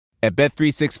At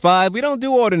Bet365, we don't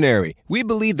do ordinary. We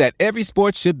believe that every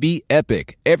sport should be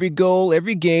epic. Every goal,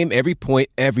 every game, every point,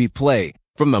 every play.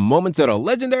 From the moments that are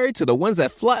legendary to the ones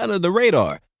that fly under the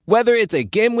radar. Whether it's a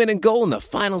game-winning goal in the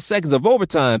final seconds of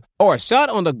overtime or a shot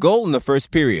on the goal in the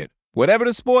first period. Whatever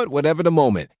the sport, whatever the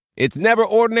moment. It's never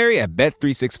ordinary at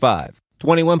Bet365.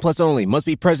 21 plus only. Must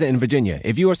be present in Virginia.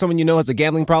 If you or someone you know has a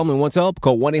gambling problem and wants help,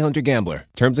 call 1-800-GAMBLER.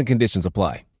 Terms and conditions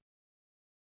apply.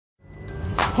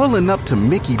 Pulling up to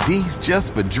Mickey D's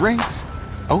just for drinks?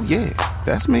 Oh yeah,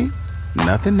 that's me.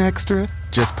 Nothing extra,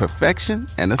 just perfection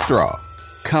and a straw.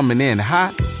 Coming in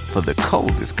hot for the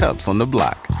coldest cups on the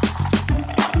block.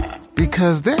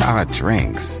 Because there are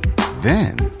drinks.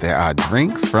 Then there are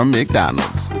drinks from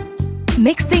McDonald's.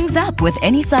 Mix things up with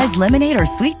any size lemonade or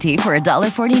sweet tea for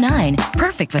 $1.49.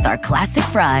 Perfect with our classic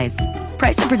fries.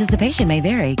 Price and participation may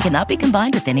vary. Cannot be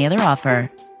combined with any other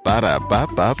offer.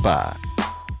 Ba-da-ba-ba-ba.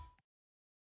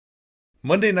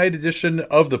 Monday night edition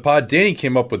of the pod. Danny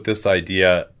came up with this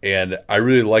idea, and I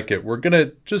really like it. We're going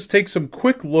to just take some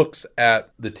quick looks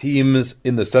at the teams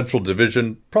in the Central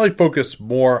Division, probably focus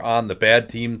more on the bad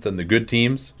teams than the good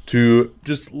teams, to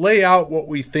just lay out what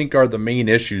we think are the main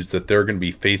issues that they're going to be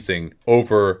facing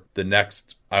over the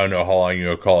next, I don't know how long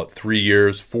you'll call it, 3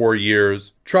 years, 4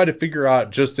 years. Try to figure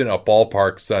out, just in a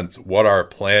ballpark sense, what our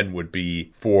plan would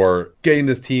be for getting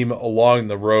this team along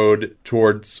the road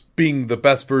towards being the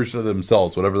best version of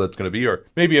themselves, whatever that's going to be, or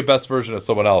maybe a best version of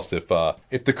someone else if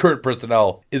the current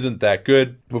personnel isn't that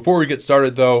good. Before we get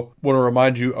started, though, I want to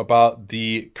remind you about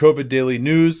the COVID Daily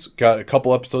News. Got a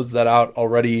couple episodes of that out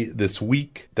already this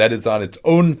week. That is on its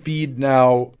own feed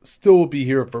now. Still will be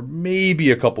here for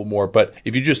maybe a couple more, but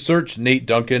if you just search Nate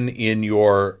Duncan in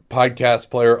your podcast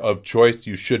player of choice,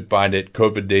 you should find it,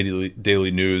 COVID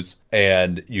Daily News,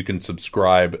 and you can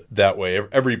subscribe that way.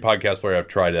 Every podcast player I've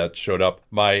tried that showed up.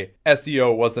 My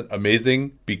SEO wasn't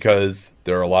amazing because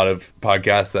there are a lot of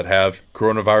podcasts that have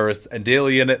coronavirus and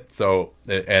daily in it,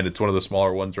 and it's one of the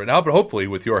smaller ones right now, but hopefully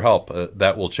with your help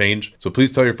that will change. So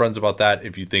please tell your friends about that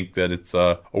if you think that it's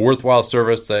a worthwhile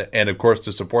service, and of course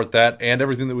to support that and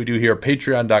everything that we do here,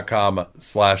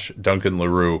 patreon.com/Duncan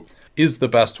LaRue is the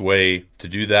best way to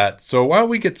do that. So why don't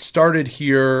we get started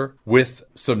here with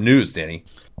some news, Danny?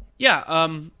 Yeah,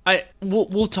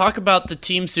 we'll talk about the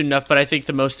team soon enough, but I think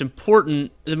the most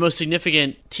important, the most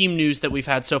significant team news that we've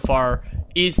had so far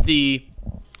is the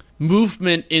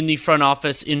movement in the front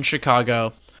office in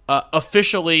Chicago.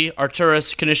 Officially,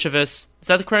 Arturas Karnisovas, is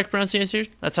that the correct pronunciation?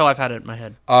 That's how I've had it in my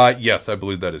head. Yes, I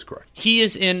believe that is correct. He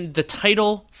is in, the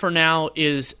title for now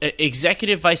is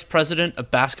Executive Vice President of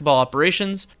Basketball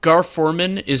Operations. Gar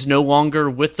Forman is no longer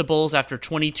with the Bulls after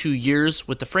 22 years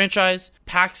with the franchise.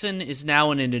 Paxson is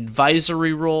now in an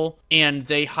advisory role, and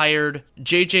they hired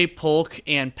J.J. Polk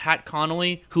and Pat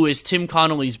Connolly, who is Tim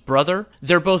Connolly's brother.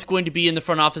 They're both going to be in the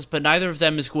front office, but neither of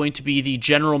them is going to be the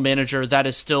general manager. That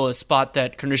is still a spot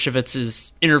that Karnisovas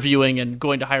is interviewing and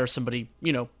going to hire somebody,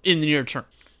 in the near term.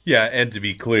 Yeah, and to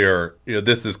be clear,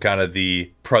 this is kind of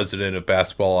the president of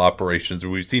basketball operations.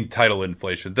 We've seen title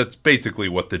inflation. That's basically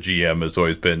what the GM has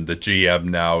always been. The GM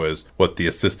now is what the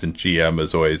assistant GM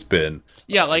has always been.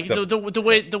 Yeah, like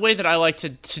the way that I like to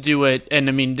do it, and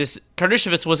I mean, this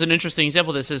Karnisovas was an interesting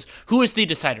example of this, is who is the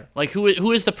decider? Like,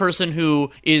 who is the person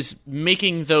who is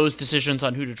making those decisions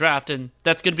on who to draft, and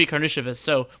that's going to be Karnisovas.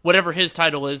 So whatever his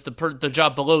title is, the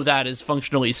job below that is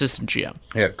functionally assistant GM.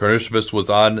 Yeah, Karnisovas was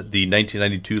on the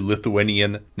 1992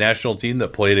 Lithuanian national team that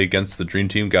played against the Dream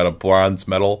Team, got a bronze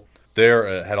medal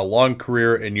there, had a long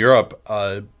career in Europe,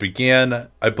 began,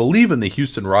 I believe, in the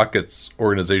Houston Rockets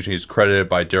organization. He's credited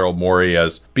by Daryl Morey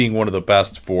as being one of the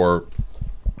best for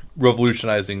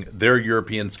revolutionizing their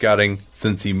European scouting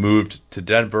since he moved to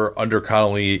Denver. Under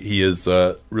Connolly, he has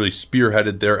really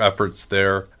spearheaded their efforts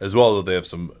there as well, though they have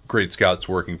some great scouts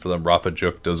working for them. Rafa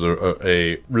Juk does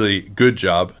a really good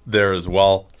job there as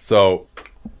well. So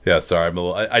yeah, sorry,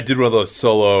 I did one of those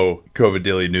solo COVID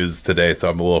Daily News today, so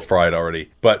I'm a little fried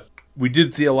already. But we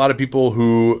did see a lot of people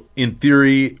who, in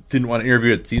theory, didn't want to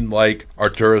interview. It seemed like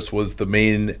Arturas was the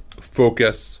main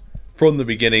focus from the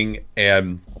beginning,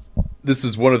 and this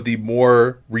is one of the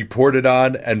more reported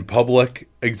on and public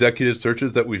executive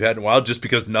searches that we've had in a while, just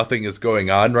because nothing is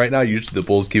going on right now. Usually the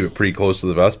Bulls keep it pretty close to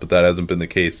the vest, but that hasn't been the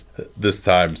case this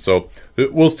time. So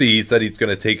we'll see. He said he's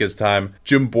going to take his time.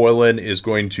 Jim Boylan is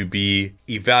going to be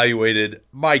evaluated.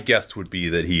 My guess would be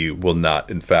that he will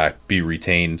not, in fact, be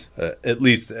retained, at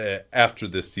least after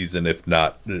this season, if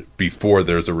not before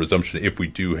there's a resumption, if we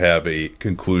do have a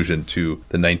conclusion to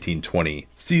the 1920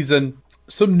 season.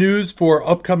 Some news for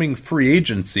upcoming free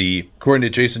agency. According to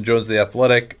Jason Jones, The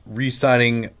Athletic,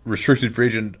 re-signing restricted free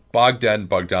agent Bogdan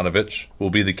Bogdanovic will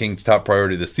be the Kings' top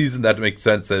priority this season. That makes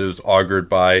sense. That it was augured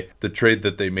by the trade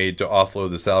that they made to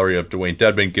offload the salary of Dwayne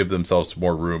Dedmon, give themselves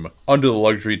more room under the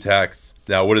luxury tax.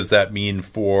 Now, what does that mean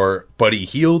for Buddy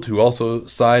Hield, who also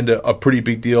signed a pretty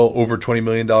big deal, over $20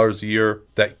 million a year?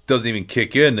 That doesn't even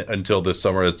kick in until this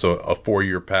summer. It's a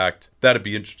 4-year pact. That'd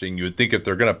be interesting. You would think if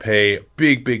they're going to pay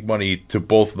big money to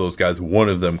both of those guys, one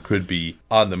of them could be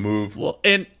on the move. Well,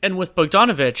 and with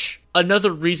Bogdanovic,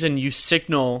 another reason you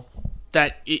signal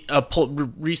that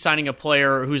re-signing a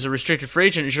player who's a restricted free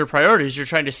agent is your priority, is you're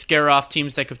trying to scare off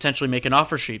teams that could potentially make an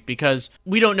offer sheet, because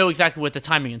we don't know exactly what the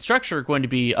timing and structure are going to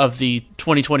be of the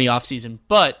 2020 offseason,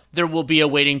 but there will be a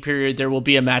waiting period, there will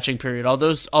be a matching period, all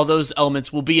those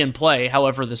elements will be in play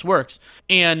however this works.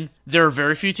 And there are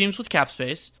very few teams with cap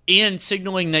space, and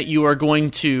signaling that you are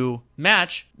going to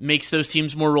match makes those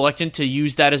teams more reluctant to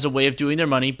use that as a way of doing their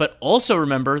money. But also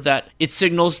remember that it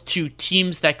signals to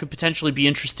teams that could potentially be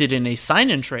interested in a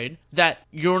sign-in trade that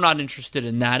you're not interested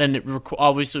in that, and it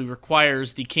obviously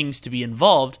requires the Kings to be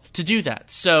involved to do that.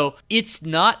 So it's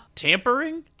not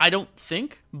tampering, I don't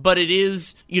think, but it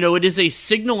is, it is a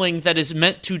signaling that is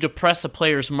meant to depress a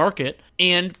player's market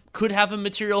and could have a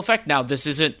material effect. Now, this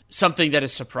isn't something that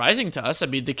is surprising to us. I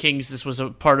mean, the Kings, this was a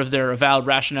part of their avowed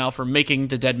rationale for making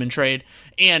the Dedmon trade,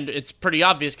 and it's pretty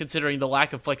obvious considering the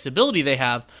lack of flexibility they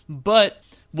have. But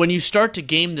when you start to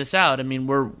game this out, I mean,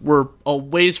 we're a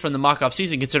ways from the mock-off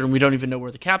season, considering we don't even know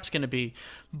where the cap's going to be.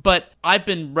 But I've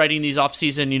been writing these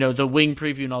off-season, the wing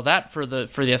preview and all that for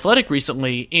the Athletic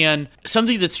recently, and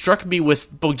something that struck me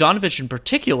with Bogdanovic in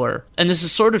particular, and this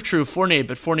is sort of true of Fournier,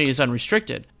 but Fournier is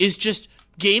unrestricted, is just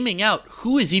gaming out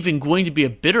who is even going to be a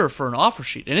bidder for an offer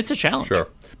sheet, and it's a challenge. Sure.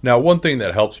 Now, one thing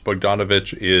that helps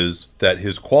Bogdanovic is that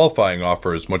his qualifying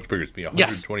offer is much bigger. It's being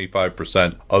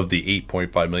 125% of the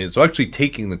 $8.5 million. So actually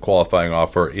taking the qualifying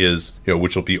offer is,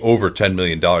 which will be over $10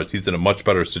 million. He's in a much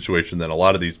better situation than a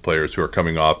lot of these players who are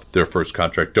coming off their first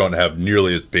contract, don't have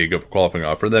nearly as big of a qualifying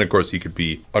offer. And then, of course, he could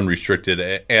be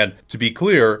unrestricted. And to be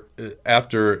clear,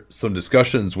 after some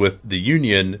discussions with the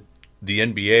union, the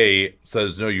NBA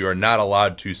says, no, you are not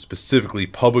allowed to specifically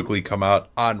publicly come out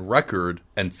on record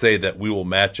and say that we will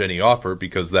match any offer,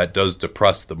 because that does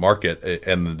depress the market.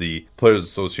 And the Players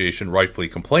Association rightfully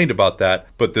complained about that,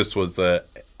 but this was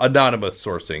anonymous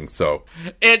sourcing. So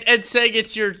and saying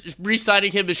it's your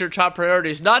re-signing him as your top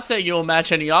priority is not saying you will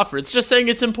match any offer. It's just saying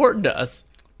it's important to us.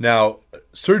 Now,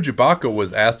 Serge Ibaka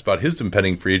was asked about his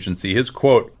impending free agency. His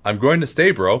quote, "I'm going to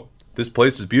stay, bro. This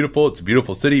place is beautiful. It's a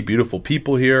beautiful city, beautiful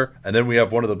people here. And then we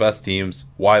have one of the best teams.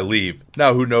 Why leave?"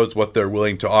 Now, who knows what they're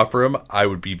willing to offer him? I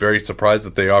would be very surprised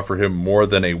if they offer him more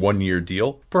than a 1-year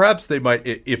deal. Perhaps they might,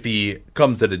 if he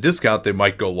comes at a discount, they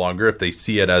might go longer if they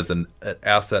see it as an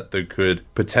asset that could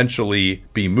potentially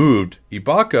be moved.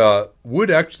 Ibaka would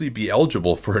actually be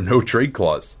eligible for a no-trade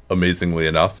clause, amazingly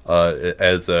enough,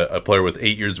 as a player with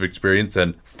 8 years of experience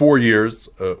and 4 years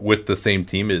with the same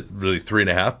team. Is really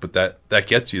 3.5, but that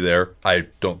gets you there. I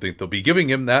don't think they'll be giving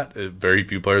him that. Very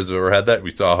few players have ever had that.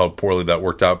 We saw how poorly that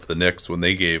worked out for the Knicks when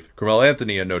they gave Carmelo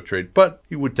Anthony a no-trade, but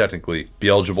he would technically be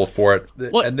eligible for it.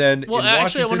 Well, and then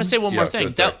actually, I want to say one more thing.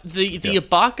 The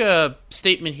Ibaka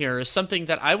statement here is something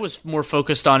that I was more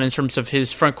focused on in terms of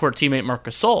his frontcourt teammate Marc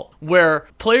Gasol, where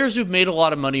players who've made a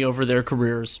lot of money over their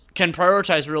careers can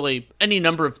prioritize really any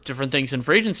number of different things in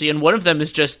free agency, and one of them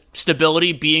is just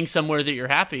stability, being somewhere that you're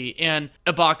happy. And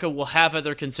Ibaka will have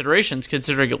other considerations,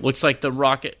 considering it looks like the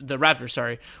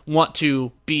Raptors, want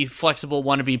to be flexible,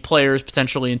 want to be players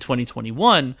potentially in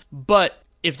 2021, but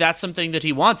if that's something that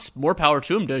he wants, more power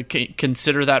to him to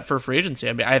consider that for free agency.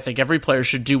 I mean, I think every player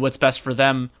should do what's best for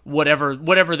them, whatever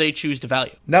they choose to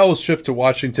value. Now we'll shift to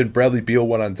Washington. Bradley Beal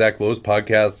went on Zach Lowe's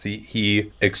podcast.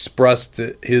 He expressed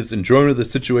his enjoyment of the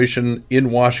situation in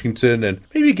Washington and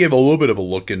maybe gave a little bit of a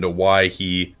look into why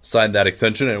he signed that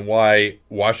extension and why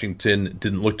Washington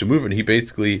didn't look to move. And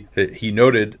he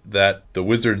noted that the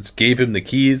Wizards gave him the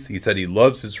keys. He said he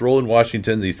loves his role in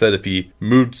Washington. He said if he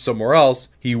moved somewhere else,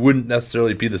 he wouldn't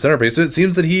necessarily be the centerpiece. So it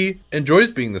seems that he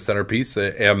enjoys being the centerpiece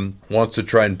and wants to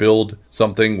try and build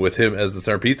something with him as the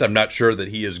centerpiece. I'm not sure that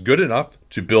he is good enough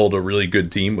to build a really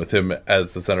good team with him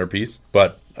as the centerpiece,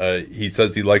 but he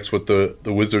says he likes what the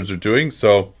Wizards are doing.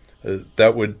 So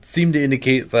that would seem to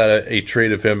indicate that a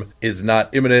trade of him is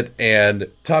not imminent. And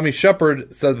Tommy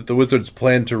Shepard said that the Wizards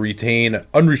plan to retain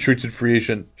unrestricted free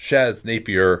agent Shaz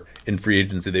Napier in free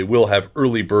agency. They will have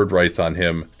early bird rights on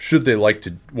him should they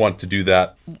want to do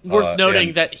that. Worth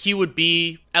noting that he would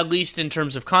be, at least in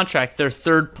terms of contract, their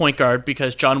third point guard,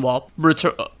 because John Wall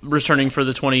returning for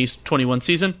the 2021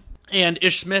 season. And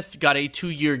Ish Smith got a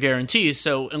 2-year guarantee,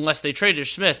 so unless they trade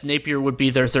Ish Smith, Napier would be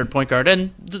their third point guard.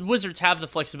 And the Wizards have the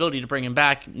flexibility to bring him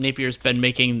back. Napier's been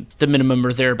making the minimum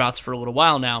or thereabouts for a little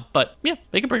while now. But yeah,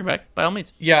 they can bring him back, by all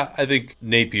means. Yeah, I think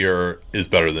Napier is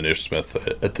better than Ish Smith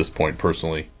at this point,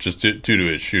 personally, just due to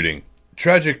his shooting.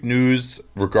 Tragic news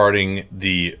regarding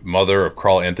the mother of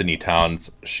Karl Anthony Towns.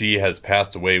 She has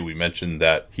passed away. We mentioned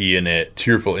that he, in a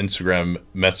tearful Instagram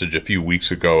message a few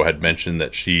weeks ago, had mentioned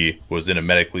that she was in a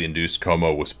medically induced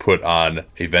coma, was put on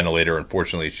a ventilator.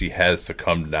 Unfortunately, she has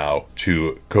succumbed now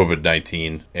to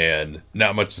COVID-19, and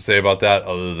not much to say about that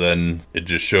other than it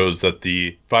just shows that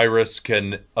the virus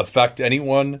can affect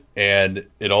anyone, and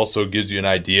it also gives you an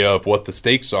idea of what the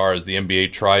stakes are as the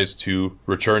NBA tries to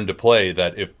return to play,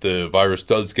 that if the virus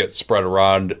does get spread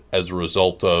around as a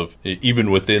result of,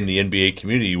 even within the NBA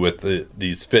community with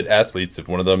these fit athletes, if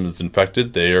one of them is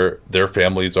infected, their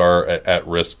families are at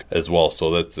risk as well.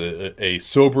 So that's a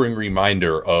sobering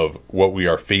reminder of what we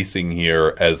are facing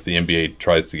here as the NBA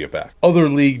tries to get back. Other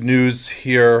league news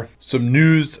here, some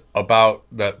news about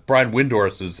that Brian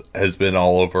Windhorst has been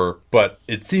all over, but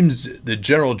it seems the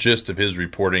general gist of his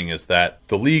reporting is that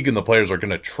the league and the players are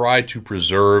going to try to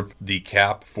preserve the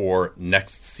cap for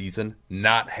next season,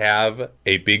 not have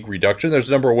a big reduction. There's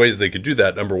a number of ways they could do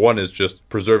that. Number one is just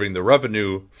preserving the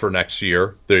revenue for next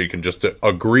year. There you can just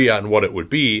agree on what it would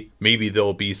be. Maybe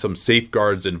there'll be some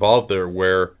safeguards involved there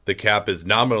where the cap is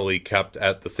nominally kept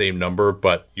at the same number,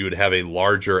 but you would have a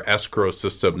larger escrow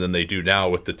system than they do now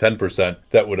with the 10%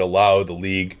 that would allow the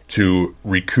league to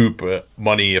recoup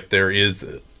money if there is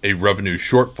a revenue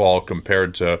shortfall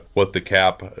compared to what the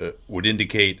cap would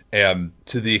indicate. And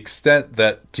to the extent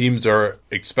that teams are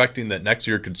expecting that next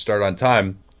year could start on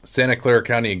time, Santa Clara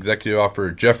County Executive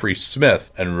Officer Jeffrey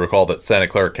Smith, and recall that Santa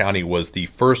Clara County was the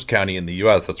first county in the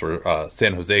U.S., that's where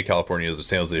San Jose, California is, the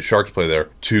San Jose Sharks play there,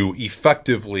 to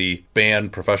effectively ban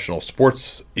professional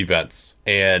sports events.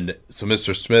 And so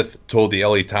Mr. Smith told the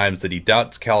LA Times that he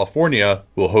doubts California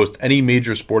will host any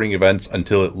major sporting events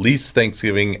until at least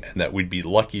Thanksgiving, and that we'd be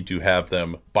lucky to have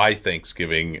them by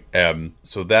Thanksgiving.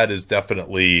 So that is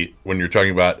definitely, when you're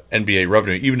talking about NBA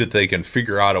revenue, even if they can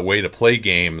figure out a way to play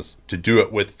games, to do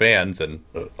it with fans, and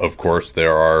of course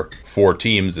there are 4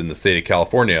 teams in the state of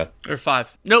California. Or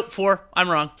 5. Nope, 4. I'm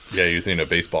wrong. Yeah, you're thinking of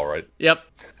baseball, right? Yep.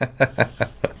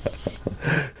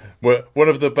 One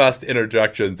of the best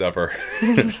interjections ever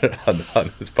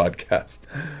on this podcast.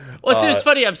 Well, see, it's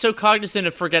funny. I'm so cognizant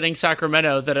of forgetting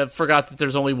Sacramento that I forgot that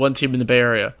there's only one team in the Bay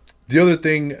Area. The other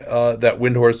thing that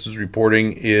Windhorst is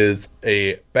reporting is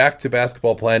a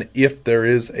back-to-basketball plan. If there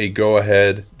is a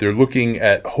go-ahead, they're looking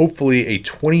at hopefully a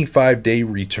 25-day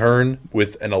return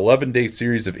with an 11-day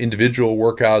series of individual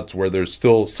workouts where there's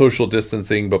still social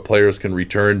distancing, but players can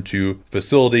return to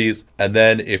facilities. And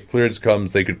then if clearance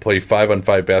comes, they could play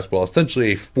 5-on-5 basketball,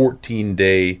 essentially a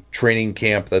 14-day training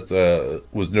camp. That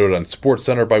was noted on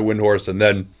SportsCenter by Windhorst. And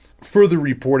then further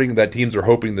reporting that teams are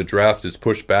hoping the draft is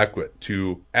pushed back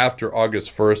to after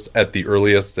August 1st at the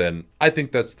earliest. And I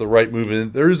think that's the right move.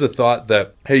 And there is a thought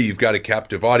that, hey, you've got a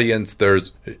captive audience.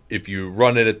 If you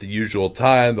run it at the usual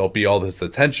time, there'll be all this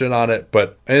attention on it.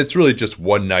 But it's really just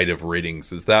one night of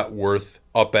ratings. Is that worth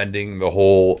upending the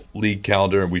whole league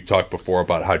calendar? And we've talked before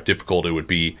about how difficult it would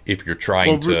be if you're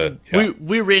trying to. Yeah.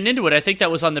 We ran into it. I think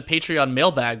that was on the Patreon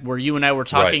mailbag where you and I were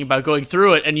talking about going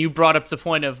through it, and you brought up the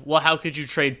point of, well, how could you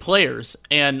trade players?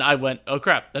 And I went, oh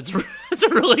crap, that's a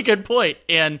really good point.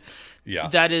 And yeah,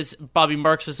 that is, Bobby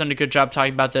Marks has done a good job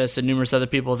talking about this, and numerous other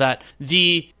people, that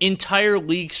the entire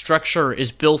league structure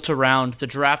is built around the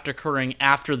draft occurring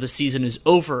after the season is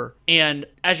over. And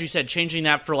as you said, changing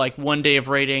that for like 1 day of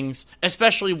ratings,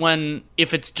 especially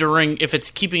if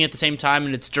it's keeping at the same time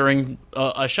and it's during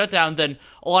a shutdown, then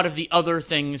a lot of the other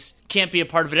things can't be a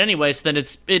part of it anyway. So then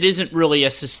it isn't really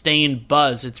a sustained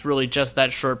buzz. It's really just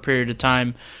that short period of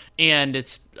time. And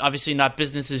it's obviously not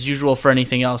business as usual for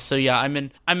anything else. So yeah,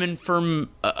 I'm in firm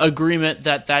agreement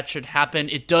that should happen.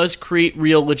 It does create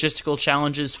real logistical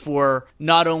challenges for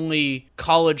not only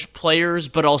college players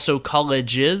but also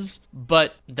colleges.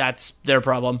 But that's their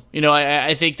problem.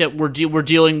 I think that we're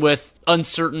dealing with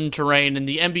uncertain terrain, and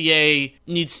the NBA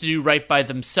needs to do right by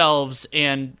themselves.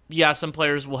 And yeah, some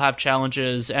players will have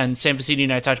challenges, and Sam Vecini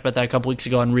and I talked about that a couple weeks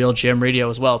ago on Real GM Radio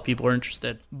as well. People are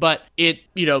interested, but they're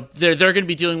going to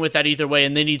be dealing with that either way,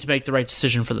 and they need to make the right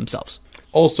decision for themselves.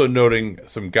 Also noting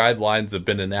some guidelines have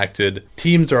been enacted.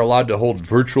 Teams are allowed to hold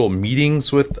virtual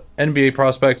meetings with NBA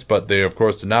prospects, but they, of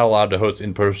course, are not allowed to host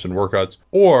in-person workouts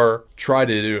or try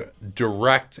to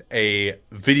direct a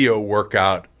video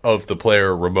workout of the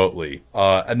player remotely.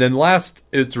 And then last,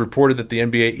 it's reported that the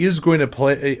NBA is going to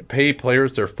pay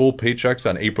players their full paychecks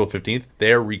on April 15th.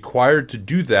 They are required to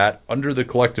do that under the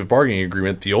collective bargaining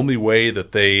agreement. The only way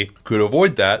that they could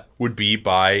avoid that would be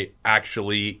by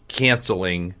actually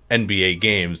canceling NBA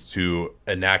games to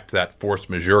enact that force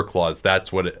majeure clause.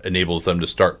 That's what enables them to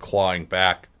start clawing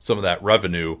back some of that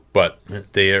revenue, but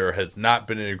there has not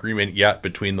been an agreement yet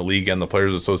between the league and the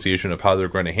Players Association of how they're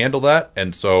going to handle that.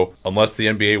 And so unless the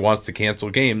NBA wants to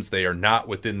cancel games, they are not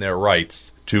within their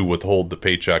rights to withhold the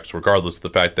paychecks, regardless of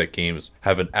the fact that games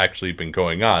haven't actually been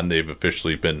going on. They've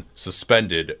officially been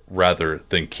suspended rather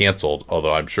than canceled,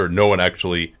 although I'm sure no one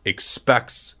actually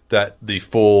expects that the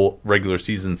full regular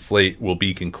season slate will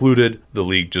be concluded. The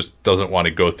league just doesn't want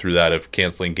to go through that of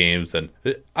canceling games. And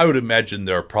I would imagine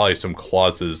there are probably some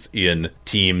clauses in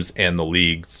teams and the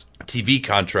league's TV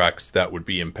contracts that would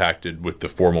be impacted with the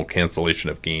formal cancellation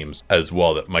of games as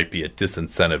well. That might be a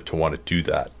disincentive to want to do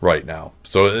that right now.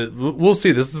 So we'll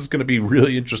see. This is going to be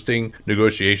really interesting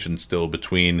negotiations still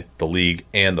between the league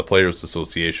and the Players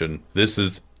Association. This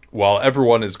is, while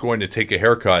everyone is going to take a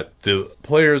haircut, the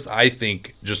players, I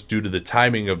think, just due to the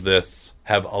timing of this,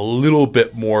 have a little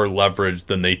bit more leverage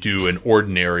than they do in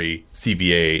ordinary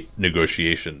CBA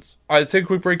negotiations. All right, let's take a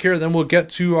quick break here, then we'll get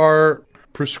to our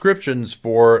prescriptions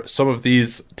for some of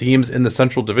these teams in the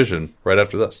Central Division right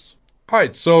after this. All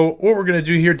right, so what we're going to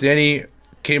do here, Danny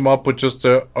came up with just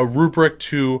a rubric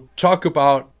to talk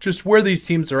about just where these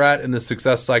teams are at in the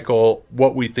success cycle,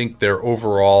 what we think their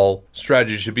overall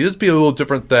strategy should be. This would be a little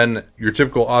different than your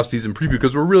typical offseason preview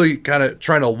because we're really kind of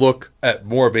trying to look at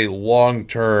more of a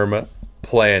long-term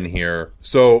plan here.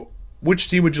 So which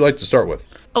team would you like to start with?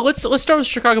 Let's start with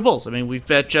Chicago Bulls. I mean, we've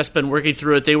just been working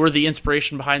through it. They were the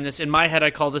inspiration behind this. In my head,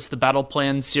 I call this the Battle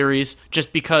Plan series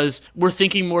just because we're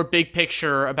thinking more big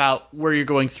picture about where you're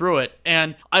going through it.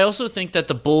 And I also think that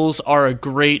the Bulls are a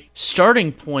great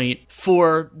starting point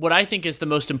for what I think is the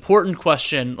most important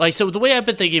question. So the way I've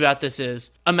been thinking about this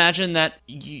is, imagine that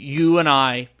you and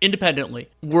I, independently,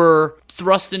 were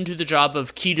thrust into the job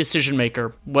of key decision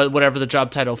maker, whatever the job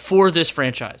title, for this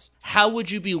franchise. How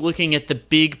would you be looking at the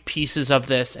big pieces of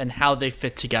this and how they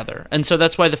fit together? And so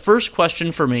that's why the first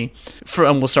question for me,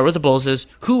 and we'll start with the Bulls, is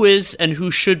who is and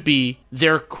who should be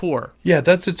their core? Yeah,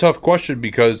 that's a tough question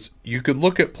because you could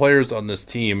look at players on this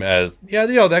team as,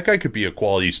 that guy could be a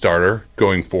quality starter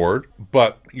going forward,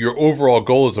 but your overall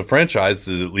goal as a franchise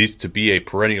is at least to be a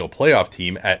perennial playoff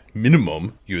team at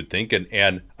minimum, you would think.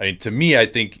 And I mean, to me, I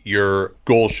think your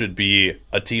goal should be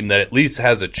a team that at least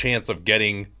has a chance of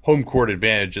getting home court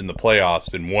advantage in the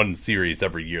playoffs in one series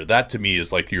every year. That to me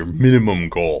is like your minimum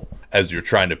goal as you're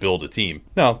trying to build a team.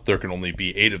 Now, there can only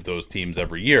be 8 of those teams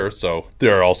every year, so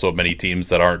there are also many teams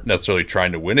that aren't necessarily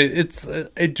trying to win it. It's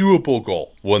a doable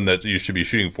goal, one that you should be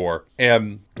shooting for.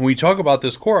 And when we talk about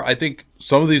this core, I think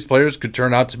some of these players could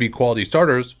turn out to be quality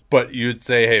starters, but you'd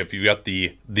say, hey, if you got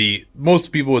the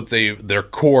most people would say their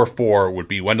core 4 would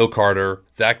be Wendell Carter,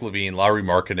 Zach LaVine, Lauri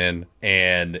Markkanen,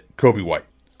 and Coby White.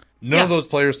 None of those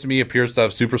players to me appears to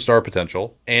have superstar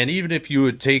potential. And even if you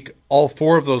would take all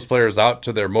 4 of those players out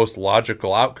to their most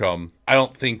logical outcome, I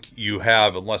don't think you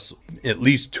have, unless at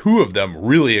least 2 of them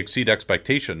really exceed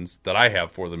expectations that I have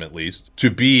for them at least,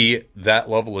 to be that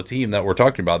level of team that we're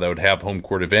talking about that would have home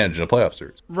court advantage in a playoff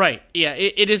series. Right. Yeah,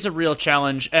 it is a real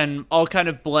challenge. And I'll kind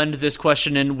of blend this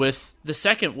question in with the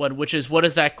second one, which is what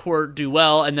does that core do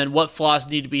well? And then what flaws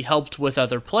need to be helped with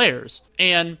other players?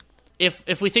 And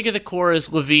If we think of the core as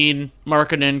LaVine,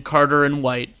 Markkanen, Carter, and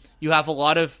White, you have a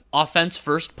lot of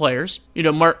offense-first players.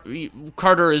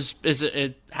 Carter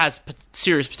has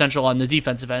serious potential on the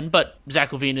defensive end, but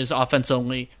Zach LaVine is offense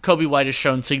only. Coby White has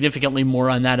shown significantly more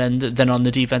on that end than on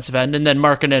the defensive end, and then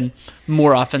Markkanen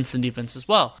more offense than defense as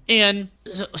well. And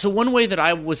so one way that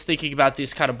I was thinking about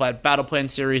these kind of battle plan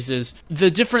series is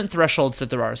the different thresholds that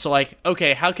there are. So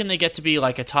okay, how can they get to be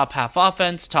like a top half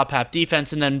offense, top half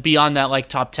defense, and then beyond that, like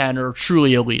top 10 or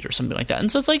truly elite or something like that.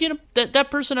 And so it's like,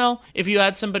 that personnel, if you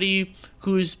had somebody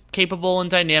who's capable and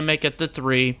dynamic at the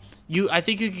 3, I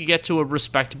think you could get to a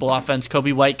respectable offense.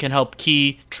 Coby White can help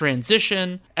key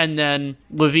transition, and then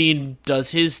LaVine does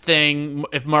his thing.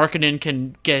 If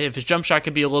Markkanen if his jump shot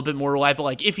can be a little bit more reliable,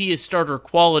 like if he is starter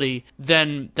quality,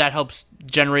 then that helps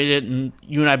generate it. And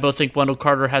you and I both think Wendell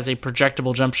Carter has a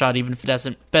projectable jump shot, even if it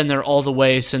hasn't been there all the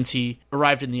way since he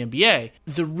arrived in the NBA.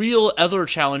 The real other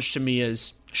challenge to me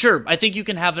is, Sure, I think you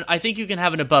can have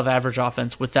an above average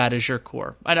offense with that as your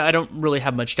core. I don't really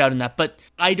have much doubt in that, but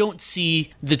I don't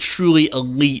see the truly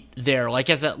elite there.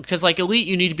 Because elite,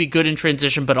 you need to be good in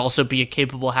transition, but also be a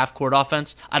capable half court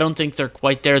offense. I don't think they're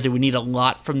quite there. They would need a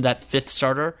lot from that fifth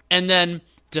starter, and then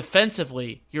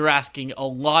defensively, you're asking a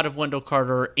lot of Wendell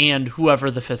Carter and whoever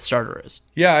the fifth starter is.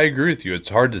 Yeah, I agree with you. It's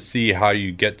hard to see how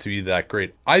you get to be that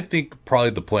great. I think probably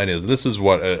the plan is, this is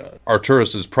what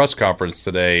Arturas's press conference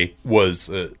today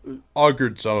was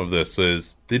augured some of this,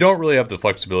 is they don't really have the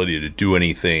flexibility to do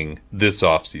anything this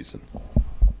offseason.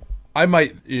 I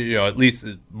might, at least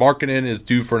Markkanen is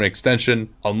due for an extension.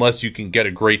 Unless you can get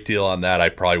a great deal on that, I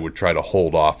probably would try to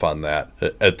hold off on that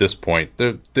at this point.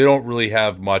 They don't really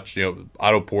have much.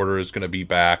 Otto Porter is going to be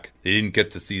back. They didn't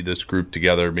get to see this group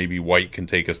together. Maybe White can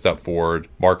take a step forward.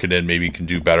 Markkanen maybe can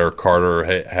do better. Carter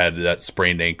had that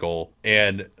sprained ankle.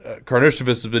 And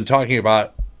Karnisovas has been talking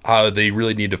about how they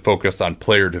really need to focus on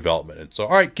player development. And so,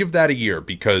 all right, give that a year,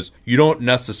 because you don't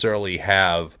necessarily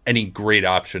have any great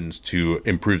options to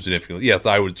improve significantly. Yes,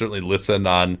 I would certainly listen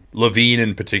on LaVine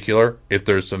in particular, if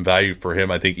there's some value for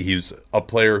him. I think he's a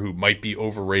player who might be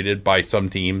overrated by some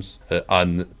teams.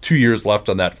 On 2 years left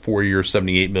on that 4-year,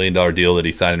 $78 million deal that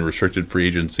he signed in restricted free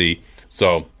agency.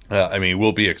 So,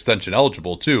 we'll be extension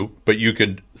eligible too, but you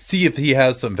can see if he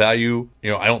has some value.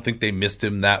 I don't think they missed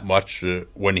him that much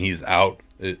when he's out.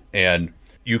 And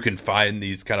you can find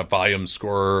these kind of volume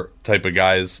scorer type of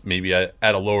guys maybe at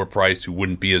a lower price who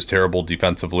wouldn't be as terrible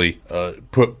defensively.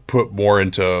 Put more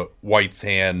into White's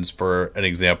hands, for an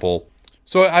example.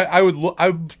 So I would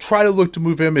try to look to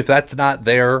move him if that's not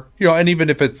there. And even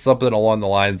if it's something along the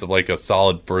lines of like a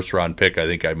solid first round pick, I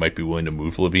think I might be willing to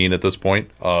move LaVine at this point.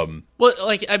 For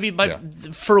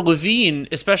LaVine,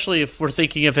 especially if we're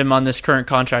thinking of him on this current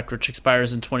contract, which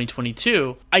expires in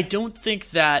 2022, I don't think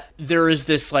that there is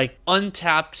this like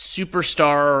untapped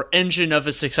superstar engine of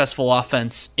a successful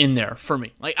offense in there for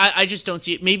me. I just don't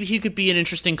see it. Maybe he could be an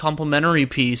interesting complementary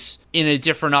piece in a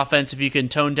different offense if you can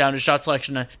tone down his shot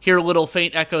selection. I hear little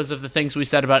faint echoes of the things we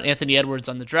said about Anthony Edwards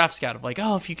on the draft scout of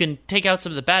if you can take out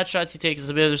some of the bad shots he takes and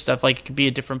some of the other stuff, it could be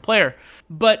a different player.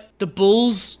 But the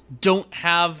Bulls don't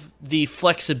have the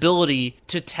flexibility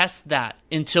to test that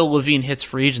until LaVine hits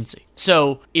free agency.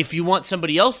 So if you want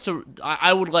somebody else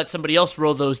I would let somebody else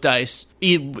roll those dice,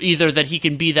 either that he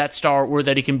can be that star or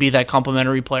that he can be that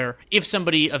complementary player, if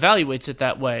somebody evaluates it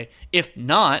that way. If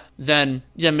not, then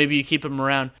maybe you keep him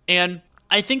around. And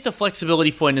I think the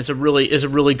flexibility point is a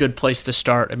really good place to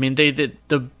start.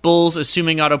 The Bulls,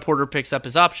 assuming Otto Porter picks up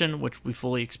his option, which we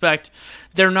fully expect,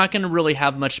 they're not going to really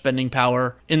have much spending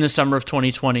power in the summer of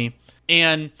 2020.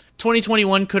 And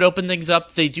 2021 could open things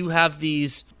up. They do have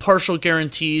these partial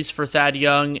guarantees for Thad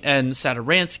Young and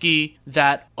Satoransky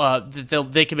that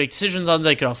they can make decisions on.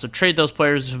 They could also trade those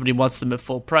players if somebody wants them at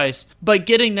full price. But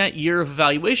getting that year of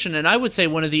evaluation, and I would say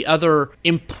one of the other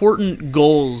important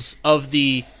goals of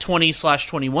the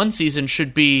 20/21 season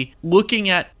should be looking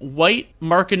at White,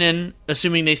 Markkanen,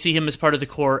 assuming they see him as part of the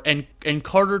core, and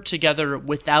Carter together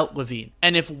without LaVine.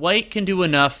 And if White can do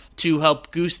enough to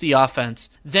help goose the offense,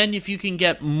 then if you can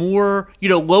get more,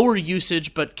 lower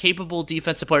usage but capable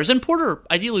defensive players, and Porter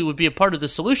ideally would be a part of the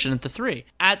solution at the 3.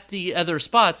 At the other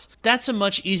spots, that's a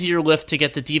much easier lift to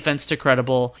get the defense to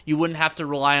credible. You wouldn't have to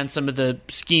rely on some of the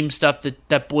scheme stuff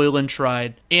that Boylan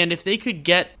tried. And if they could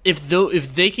get, if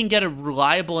they can get a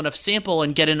reliable enough sample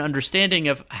and get an understanding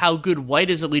of how good White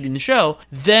is at leading the show,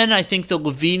 then I think the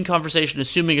LaVine conversation,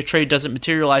 assuming a trade doesn't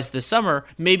materialize this summer,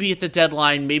 maybe at the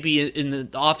deadline, maybe in the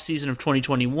offseason of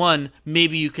 2021,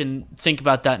 maybe you can think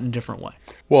about that in a different way.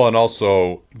 Well, and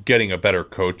also getting a better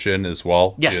coach in as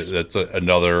well. Yes. That's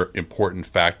another important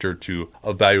factor to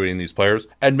evaluating these players.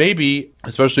 And maybe,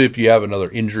 especially if you have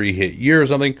another injury hit year or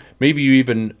something, maybe you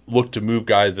even look to move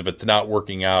guys if it's not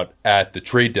working out at the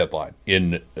trade deadline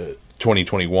in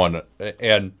 2021.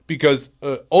 And because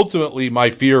ultimately my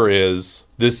fear is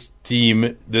this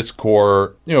team, this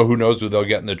core, who knows who they'll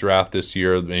get in the draft this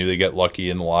year. Maybe they get lucky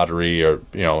in the lottery, or,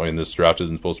 and this draft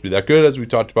isn't supposed to be that good, as we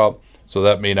talked about. So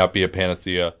that may not be a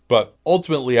panacea. But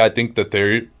ultimately, I think that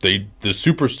the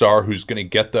superstar who's going to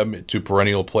get them to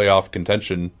perennial playoff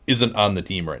contention isn't on the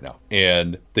team right now.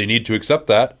 And they need to accept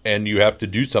that, and you have to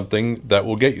do something that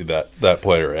will get you that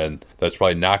player. And that's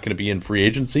probably not going to be in free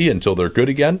agency until they're good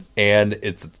again. And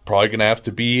it's probably going to have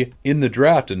to be in the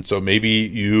draft. And so maybe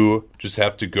you just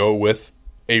have to go with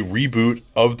a reboot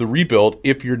of the rebuild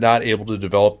if you're not able to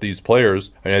develop these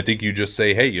players. And I think you just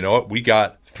say, hey, you know what? We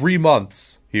got 3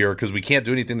 months here, because we can't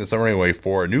do anything this summer anyway,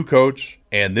 for a new coach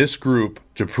and this group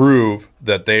to prove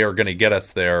that they are going to get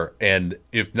us there. And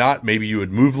if not, maybe you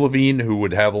would move Levine, who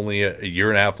would have only a year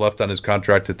and a half left on his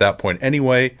contract at that point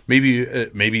anyway. Maybe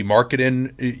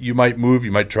Markkanen you might move.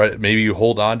 You might try. Maybe you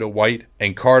hold on to White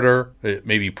and Carter.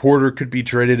 Maybe Porter could be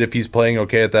traded if he's playing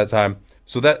okay at that time.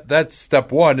 So that's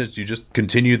step one, is you just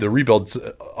continue the rebuilds,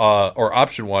 or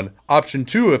option one. Option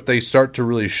two, if they start to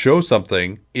really show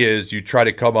something, is you try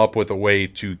to come up with a way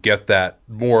to get that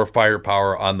more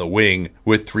firepower on the wing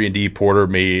with 3-and-D. Porter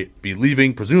may be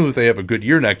leaving. Presumably if they have a good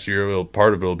year next year,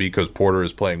 part of it will be because Porter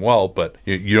is playing well, but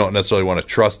you don't necessarily want to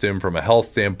trust him from a health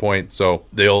standpoint. So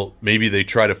maybe they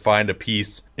try to find a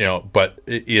piece, but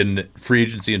in free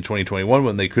agency in 2021,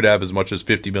 when they could have as much as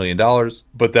 $50 million,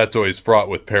 but that's always fraught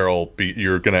with peril.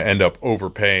 You're going to end up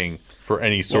overpaying for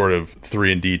any sort of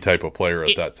 3-and-D type of player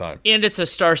at that time. And it's a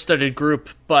star-studded group,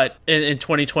 but in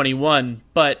 2021,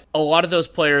 but a lot of those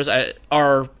players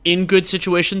are in good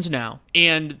situations now,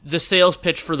 and the sales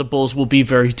pitch for the Bulls will be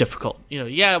very difficult.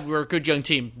 We're a good young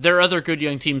team. There are other good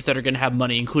young teams that are going to have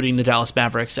money, including the Dallas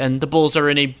Mavericks, and the Bulls are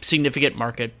in a significant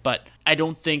market, but I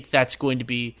don't think that's going to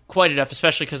be quite enough,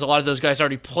 especially because a lot of those guys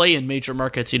already play in major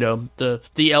markets, the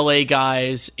LA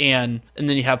guys, and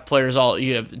then you have players,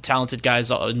 you have talented guys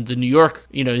in the New York,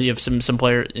 you have some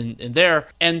player in there.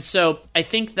 And so I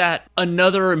think that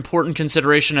another important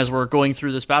consideration as we're going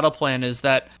through this battle plan is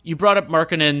that you brought up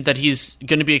Markkanen, that he's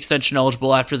going to be extension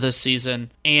eligible after this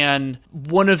season. And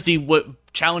one of the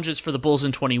challenges for the Bulls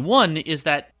in 21 is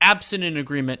that, absent an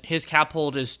agreement, his cap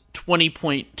hold is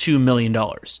 $20.2 million.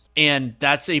 And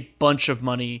that's a bunch of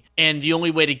money. And the only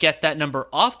way to get that number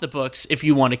off the books, if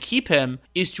you want to keep him,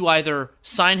 is to either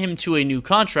sign him to a new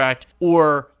contract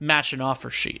or match an offer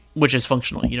sheet, which is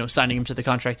functionally, signing him to the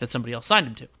contract that somebody else signed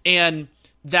him to. And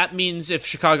that means if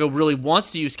Chicago really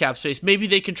wants to use cap space, maybe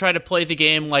they can try to play the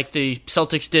game like the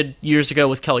Celtics did years ago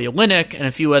with Kelly Olynyk and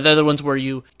a few other ones, where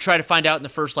you try to find out in the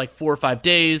first 4 or 5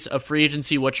 days of free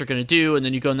agency what you're going to do, and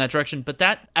then you go in that direction. But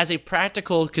that, as a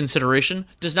practical consideration,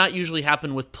 does not usually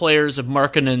happen with players of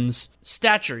Markkanen's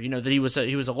stature. That he was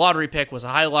a lottery pick, was a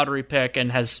high lottery pick,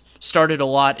 and has started a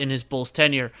lot in his Bulls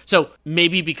tenure. So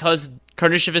maybe because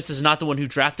Karnišović is not the one who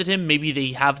drafted him, maybe they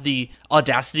have the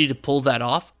audacity to pull that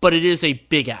off, but it is a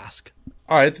big ask.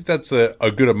 All right, I think that's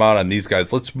a good amount on these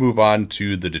guys. Let's move on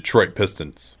to the Detroit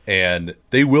Pistons. And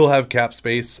they will have cap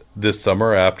space this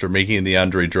summer after making the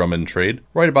Andre Drummond trade.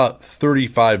 Right about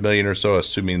 $35 million or so,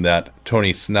 assuming that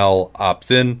Tony Snell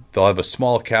opts in. They'll have a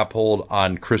small cap hold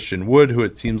on Christian Wood, who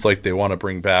it seems like they want to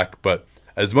bring back. But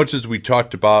as much as we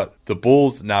talked about the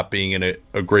Bulls not being in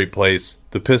a great place,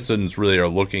 the Pistons really are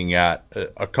looking at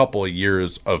a couple of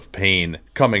years of pain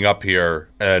coming up here,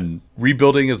 and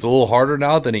rebuilding is a little harder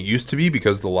now than it used to be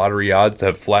because the lottery odds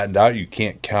have flattened out. You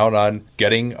can't count on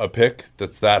getting a pick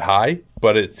that's that high,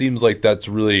 but it seems like that's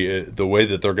really the way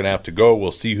that they're going to have to go.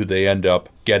 We'll see who they end up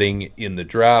getting in the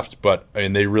draft, but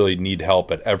they really need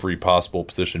help at every possible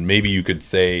position. Maybe you could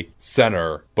say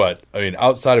center, but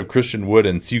outside of Christian Wood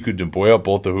and Sekou Doumbouya,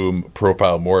 both of whom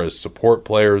profile more as support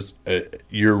players,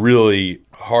 you're really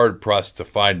hard pressed to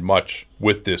find much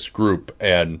with this group.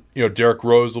 And Derrick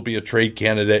Rose will be a trade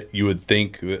candidate. You would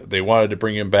think they wanted to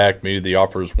bring him back. Maybe the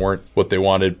offers weren't what they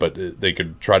wanted, but they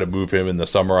could try to move him in the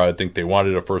summer. I think they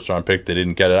wanted a first round pick. They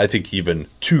didn't get it. I think even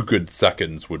 2 good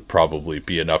seconds would probably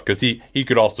be enough, because he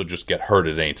could also just get hurt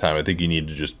at any time. I think you need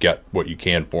to just get what you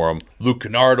can for him. Luke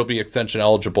Kennard will be extension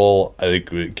eligible, I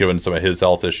think, given some of his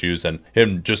health issues and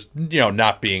him just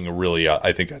not being really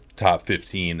I think a top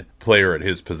 15 player at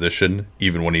his position,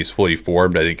 even when he's fully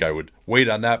formed. I think I would wait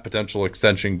on that potential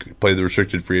extension, play the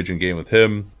restricted free agent game with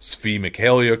him. Svi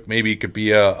Mykhailiuk maybe could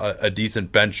be a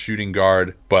decent bench shooting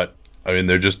guard, but they're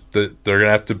going to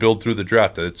have to build through the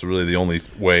draft. It's really the only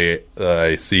way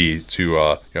I see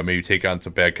to maybe take on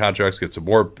some bad contracts, get some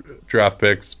more draft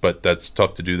picks, but that's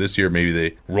tough to do this year. Maybe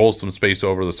they roll some space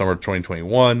over the summer of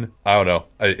 2021. I don't know.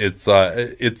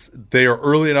 They are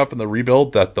early enough in the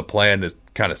rebuild that the plan is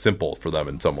kind of simple for them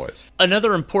in some ways.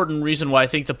 Another important reason why I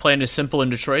think the plan is simple in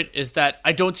Detroit is that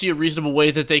I don't see a reasonable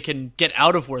way that they can get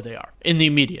out of where they are in the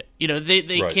immediate.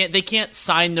 They can't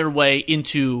sign their way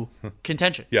into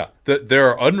contention. Yeah, there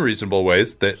are unreasonable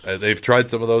ways that they've tried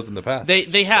some of those in the past.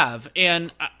 They have,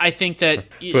 and I think that.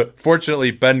 But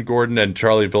fortunately, Ben Gordon and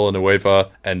Charlie Villanueva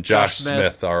and Josh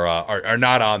Smith are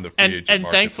not on the free agent market. And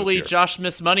thankfully, Josh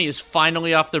Smith's money is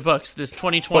finally off their books. This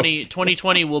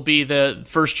 2020 will be the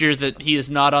first year that he is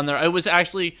not on there. It was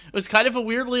kind of a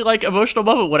weirdly like emotional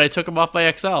moment when I took him off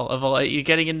my XL of like,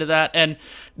 getting into that. And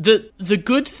the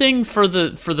good thing for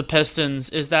the Pistons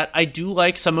is that I do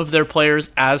like some of their players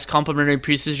as complementary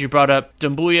pieces. You brought up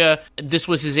Doumbouya. This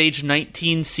was his age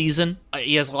 19 season.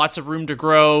 He has lots of room to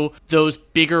grow. Those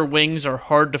bigger wings are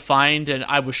hard to find, and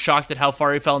I was shocked at how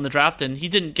far he fell in the draft, and he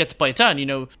didn't get to play a ton.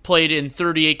 Played in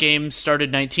 38 games,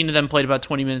 started 19 of them, played about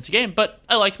 20 minutes a game, but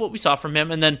I liked what we saw from him.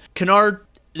 And then Kennard,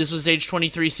 this was age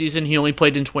 23 season. He only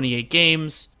played in 28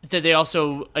 games. They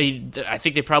also, I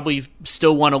think they probably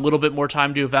still want a little bit more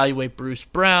time to evaluate Bruce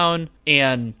Brown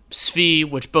and Svi,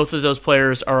 which both of those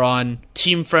players are on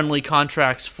team-friendly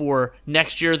contracts for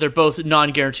next year. They're both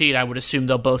non-guaranteed. I would assume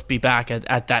they'll both be back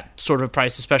at that sort of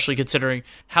price, especially considering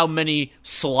how many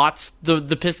slots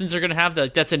the Pistons are going to have.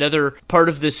 That's another part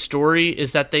of this story,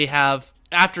 is that they have,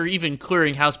 after even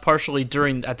clearing house partially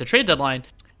at the trade deadline,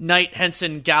 Knight,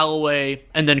 Henson, Galloway,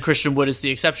 and then Christian Wood is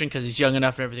the exception because he's young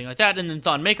enough and everything like that. And then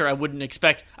Thon Maker, I wouldn't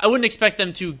expect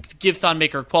them to give Thon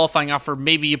Maker a qualifying offer.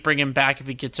 Maybe you bring him back if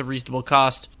he gets a reasonable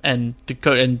cost, and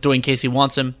Dwayne Casey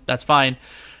wants him. That's fine.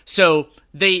 So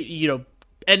they,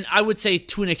 and I would say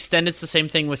to an extent it's the same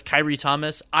thing with Kyrie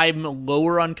Thomas. I'm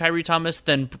lower on Kyrie Thomas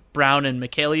than Brown and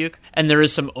Mikhailiuk, and there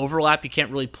is some overlap. You can't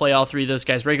really play all three of those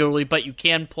guys regularly, but you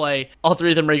can play all three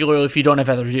of them regularly if you don't have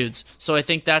other dudes. So I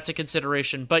think that's a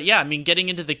consideration. But yeah, I mean, getting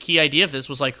into the key idea of this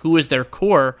was like, who is their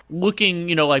core?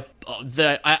 Looking,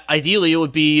 ideally it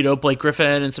would be, Blake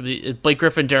Griffin and Blake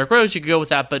Griffin, Derrick Rose. You could go with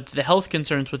that, but the health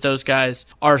concerns with those guys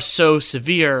are so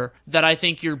severe that I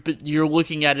think you're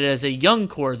looking at it as a young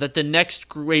core, that the next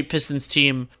great Pistons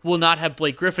team will not have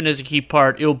Blake Griffin as a key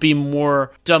part. It will be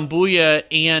more Doumbouya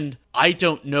and I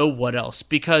don't know what else,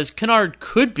 because Kennard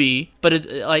could be, but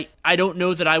I don't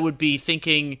know that I would be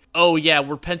thinking, oh yeah,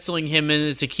 we're penciling him in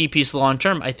as a key piece long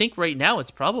term. I think right now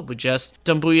it's probably just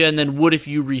Doumbouya and then Wood if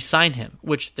you re-sign him,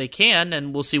 which they can,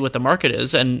 and we'll see what the market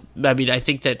is. And I mean, I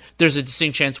think that there's a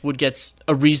distinct chance Wood gets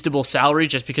a reasonable salary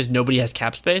just because nobody has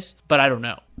cap space, but I don't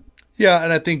know. Yeah,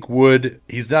 and I think Wood,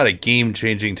 he's not a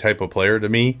game-changing type of player to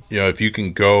me. If you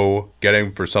can go get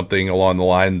him for something along the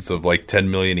lines of like $10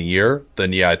 million a year,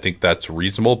 then yeah, I think that's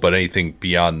reasonable. But anything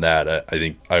beyond that, I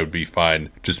think I would be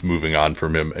fine just moving on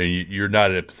from him. And you're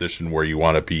not in a position where you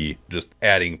want to be just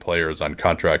adding players on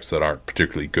contracts that aren't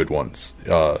particularly good ones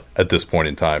at this point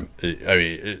in time. I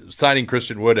mean, signing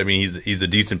Christian Wood, I mean, he's a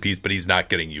decent piece, but he's not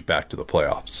getting you back to the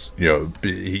playoffs.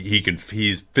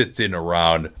 He fits in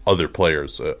around other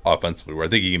players offensively, where I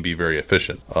think he can be very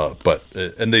efficient.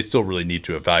 And they still really need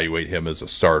to evaluate him as a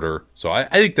starter. So I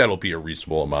think that'll be a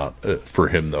reasonable amount for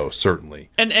him, though, certainly.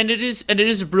 And it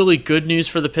is really good news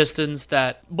for the Pistons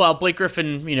that while Blake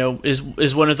Griffin,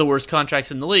 is one of the worst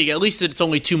contracts in the league, at least it's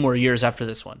only 2 more years after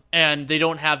this one, and they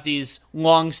don't have these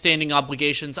long-standing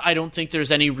obligations. I don't think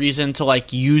there's any reason to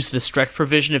use the stretch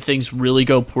provision if things really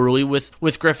go poorly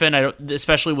with Griffin.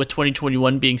 Especially with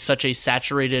 2021 being such a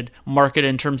saturated market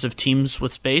in terms of teams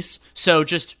with space. So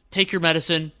just take your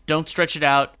medicine, don't stretch it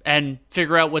out, and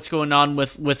figure out what's going on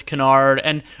with Kennard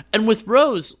and with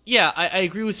Rose. Yeah, I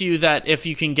agree with you that if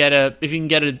you can get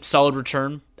a solid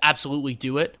return, absolutely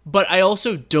do it. But I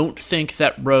also don't think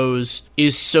that Rose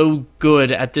is so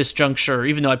good at this juncture,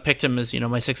 even though I picked him as,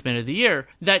 my 6th man of the year,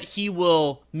 that he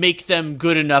will make them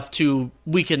good enough to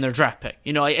weaken their draft pick.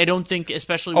 I don't think,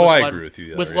 especially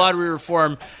with lottery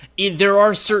reform, there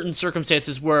are certain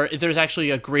circumstances where there's actually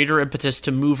a greater impetus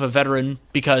to move a veteran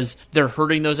because they're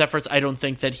hurting those efforts. I don't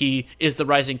think that he is the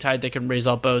rising tide that can raise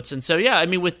all boats. And so, yeah, I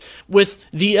mean, with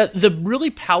the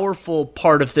really powerful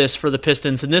part of this for the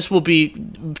Pistons, and this will be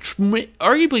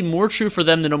arguably more true for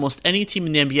them than almost any team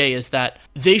in the NBA, is that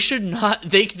they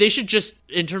should just,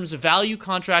 in terms of value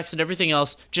contracts and everything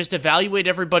else, just evaluate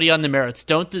everybody on the merits.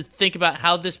 Don't think about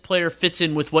how this player fits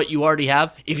in with what you already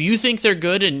have. If you think they're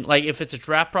good, and if it's a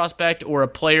draft prospect or a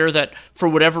player that for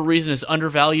whatever reason is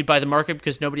undervalued by the market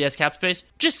because nobody has cap space,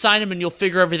 just sign him and you'll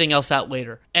figure everything else out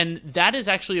later. And that is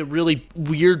actually a really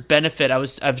weird benefit. I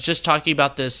was just talking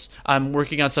about this. I'm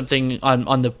working on something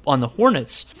on the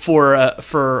Hornets for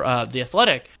The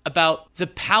Athletic about the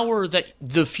power that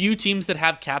the few teams that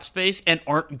have cap space and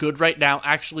aren't good right now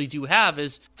actually do have,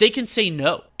 is they can say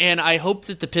no. And I hope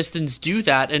that the Pistons do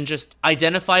that and just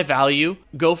identify value,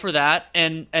 go for that,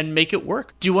 and make it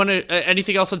work. Do you want to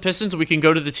anything else on the Pistons? We can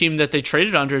go to the team that they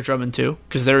traded Andre Drummond to,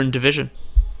 because they're in division.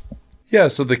 Yeah,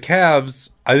 so the Cavs,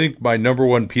 I think my number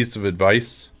one piece of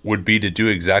advice would be to do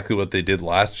exactly what they did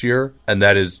last year, and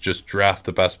that is just draft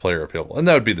the best player available. And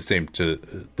that would be the same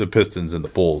to the Pistons and the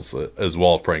Bulls as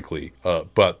well, frankly.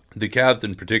 But the Cavs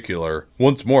in particular,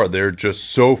 once more, they're just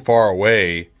so far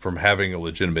away from having a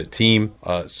legitimate team.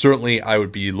 Certainly, I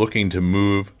would be looking to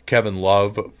move Kevin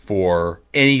Love for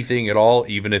anything at all,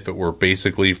 even if it were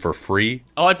basically for free.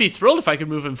 Oh, I'd be thrilled if I could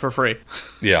move him for free.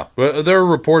 Yeah, but there are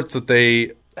reports that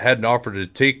they had an offer to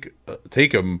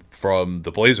take him from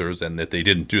the Blazers and that they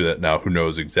didn't do that. Now, who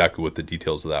knows exactly what the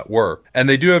details of that were. And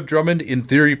they do have Drummond in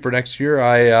theory for next year.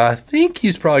 I think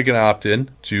he's probably going to opt in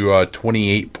to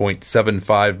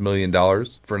 $28.75 million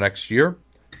for next year.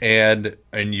 And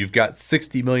you've got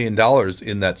 $60 million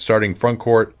in that starting front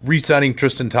court. Re-signing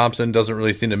Tristan Thompson doesn't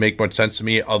really seem to make much sense to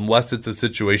me unless it's a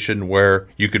situation where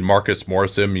you could Marcus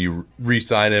Morris him, you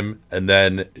re-sign him, and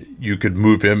then you could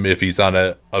move him if he's on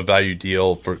a value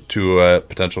deal to a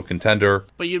potential contender.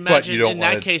 But you imagine in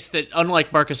that case that,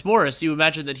 unlike Marcus Morris, you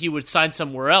imagine that he would sign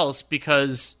somewhere else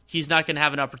because he's not going to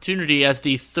have an opportunity as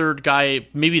the third guy,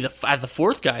 maybe as the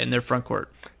fourth guy in their front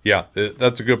court. Yeah,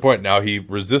 that's a good point. Now, he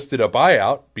resisted a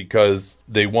buyout because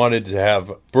they wanted to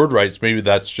have bird rights. Maybe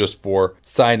that's just for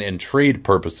sign and trade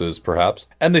purposes, perhaps.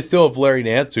 And they still have Larry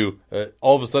Nance, who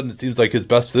all of a sudden it seems like his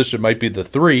best position might be the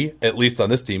three, at least on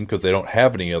this team, because they don't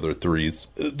have any other threes.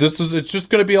 It's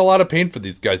just going to be a lot of pain for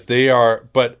these guys.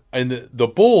 And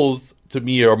the Bulls, to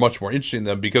me, are much more interesting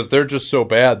than them because they're just so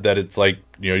bad that it's like,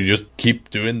 you just keep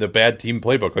doing the bad team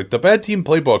playbook. Like the bad team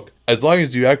playbook, as long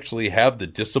as you actually have the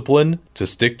discipline to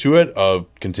stick to it of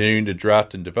continuing to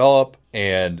draft and develop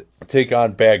and take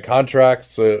on bad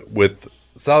contracts with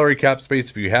salary cap space,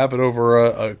 if you have it over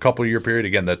a couple year period.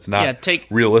 Again, that's not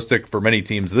realistic for many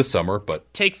teams this summer,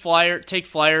 but take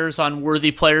flyers on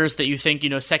worthy players that you think,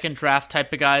 second draft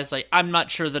type of guys. Like, I'm not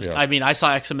sure that, I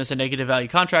saw Exum as a negative value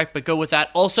contract, but go with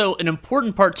that. Also, an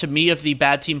important part to me of the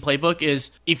bad team playbook is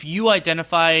if you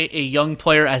identify a young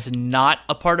player as not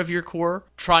a part of your core,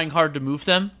 trying hard to move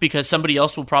them because somebody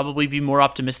else will probably be more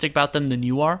optimistic about them than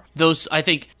you are. Those, I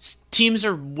think, teams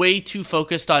are way too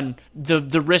focused on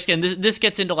the risk, and this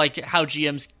gets into like how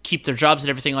GMs keep their jobs and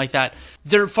everything like that.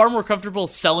 They're far more comfortable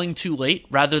selling too late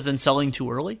rather than selling too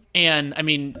early. And I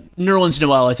mean, Nerlens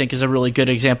Noel, I think, is a really good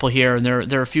example here, and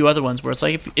there are a few other ones where it's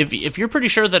like if you're pretty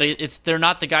sure that they're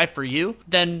not the guy for you,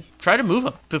 then try to move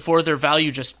them before their value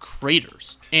just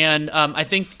craters. And I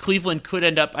think Cleveland could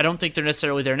end up, I don't think they're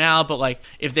necessarily there now, but like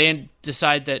if they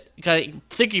decide that,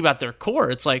 thinking about their core,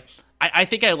 it's like, I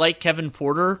think I like Kevin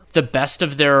Porter the best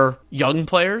of their young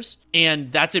players,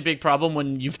 and that's a big problem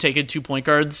when you've taken 2 point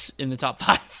guards in the top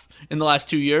 5 in the last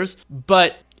 2 years.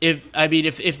 But if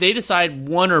they decide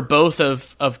one or both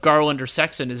of Garland or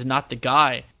Sexton is not the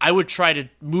guy, I would try to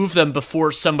move them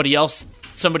before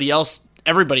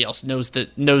everybody else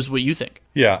knows what you think.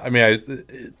 Yeah, I mean,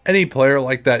 any player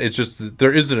like that, it's just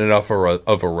there isn't enough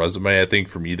of a resume, I think,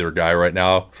 from either guy right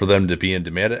now for them to be in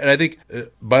demand. And I think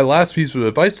my last piece of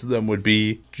advice to them would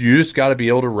be you just got to be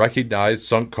able to recognize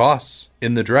sunk costs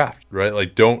in the draft, right?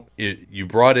 Like, you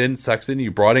brought in Sexton,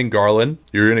 you brought in Garland,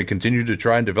 you're going to continue to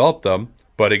try and develop them.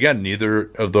 But again,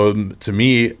 neither of them, to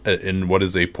me, in what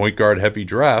is a point guard heavy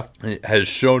draft, has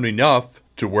shown enough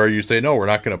to where you say, no, we're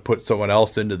not going to put someone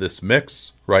else into this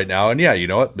mix right now. And yeah, you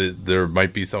know what? There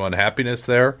might be some unhappiness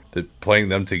there that playing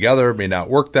them together may not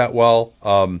work that well.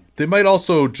 They might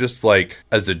also just, like,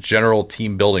 as a general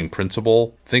team building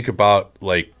principle, think about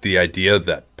like the idea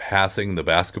that passing the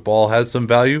basketball has some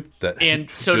value. And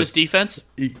so does defense.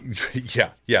 Yeah.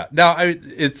 Now,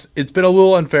 it's been a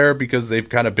little unfair because they've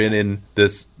kind of been in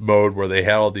this mode where they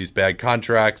had all these bad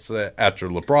contracts after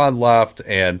LeBron left,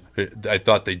 and I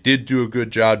thought they did do a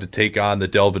good job to take on the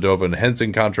Dellavedova and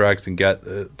Henson contracts and get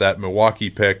that Milwaukee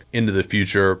pick into the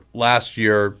future. Last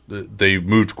year, they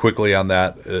moved quickly on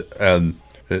that, and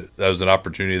that was an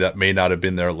opportunity that may not have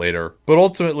been there later. But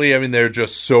ultimately, I mean, they're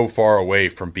just so far away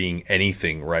from being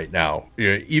anything right now.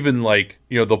 Even like,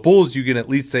 the Bulls, you can at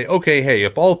least say, okay, hey,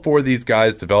 if all 4 of these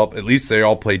guys develop, at least they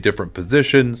all play different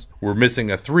positions. We're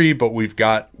missing a 3, but we've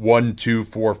got 1, 2,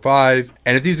 4, 5.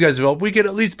 And if these guys develop, we could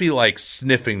at least be like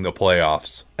sniffing the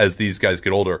playoffs as these guys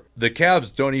get older. The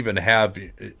Cavs don't even have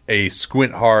a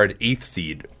squint hard 8th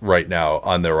seed right now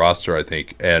on their roster, I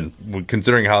think. And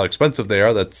considering how expensive they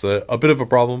are, that's a bit of a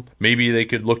problem. Maybe they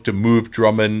could look to move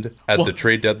Drummond at the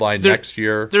trade deadline next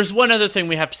year. There's one other thing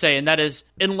we have to say, and that is,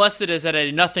 unless it is at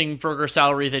a nothing burger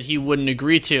salary that he wouldn't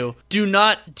agree to, do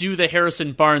not do the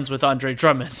Harrison Barnes with Andre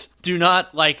Drummond, Do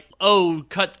not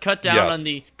cut down on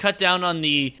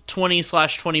the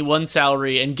 20/21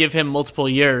 salary and give him multiple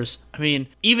years. I mean,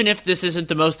 even if this isn't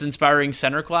the most inspiring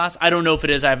center class, I don't know if it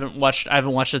is. I haven't watched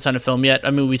a ton of film yet.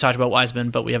 I mean, we talked about Wiseman,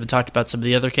 but we haven't talked about some of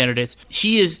the other candidates.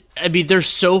 They're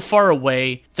so far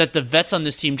away that the vets on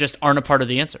this team just aren't a part of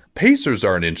the answer. Pacers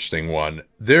are an interesting one.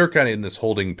 They're kind of in this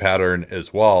holding pattern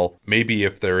as well. Maybe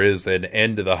if there is an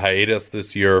end to the hiatus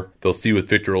this year, they'll see with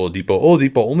Victor Oladipo.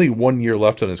 Oladipo, only 1 year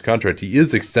left on his contract. He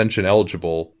is extension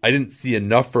eligible. I didn't see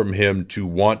enough from him to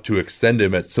want to extend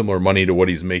him at similar money to what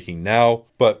he's making now.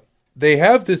 But they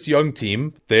have this young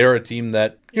team. They are a team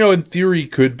that, in theory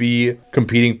could be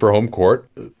competing for home court.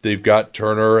 They've got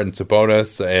Turner and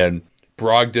Sabonis and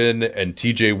Brogdon and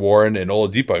TJ Warren and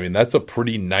Oladipo. I mean, that's a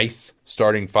pretty nice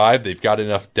starting five. They've got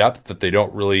enough depth that they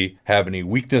don't really have any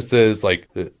weaknesses. Like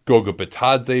Goga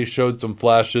Bitadze showed some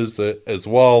flashes as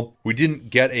well. We didn't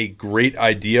get a great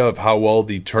idea of how well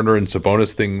the Turner and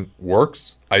Sabonis thing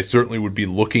works. I certainly would be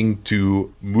looking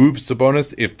to move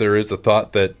Sabonis if there is a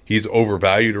thought that he's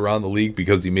overvalued around the league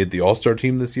because he made the All-Star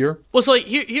team this year. Well, so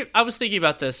here I was thinking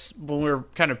about this when we were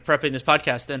kind of prepping this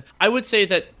podcast, and I would say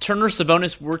that Turner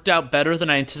Sabonis worked out better than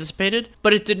I anticipated,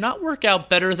 but it did not work out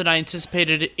better than I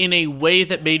anticipated in a way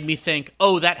that made me think,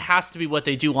 oh, that has to be what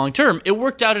they do long term. It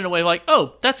worked out in a way like,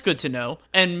 oh, that's good to know,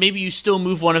 and maybe you still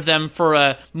move one of them for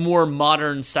a more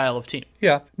modern style of team.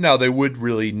 Yeah. Now, they would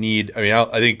really need,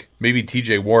 I think maybe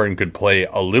TJ Warren could play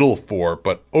a little four,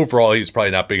 but overall he's probably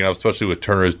not big enough, especially with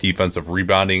Turner's defensive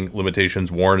rebounding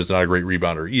limitations. Warren is not a great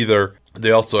rebounder either.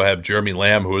 They also have Jeremy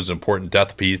Lamb, who is an important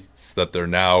depth piece that they're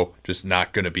now just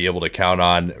not going to be able to count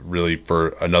on really for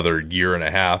another year and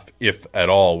a half, if at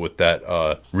all, with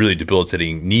that really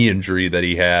debilitating knee injury that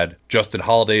he had. Justin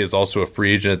Holiday is also a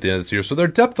free agent at the end of this year, so their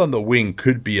depth on the wing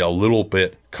could be a little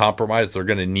bit compromised. They're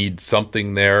going to need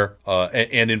something there.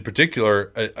 And in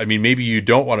particular, maybe you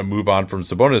don't want to move on from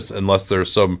Sabonis unless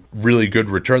there's some really good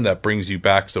return that brings you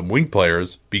back some wing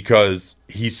players, because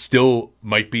he still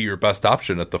might be your best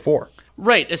option at the four.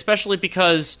 Right, especially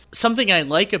because something I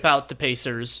like about the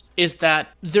Pacers is that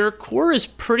their core is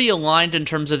pretty aligned in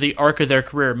terms of the arc of their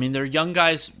career. I mean, their young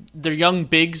guys, their young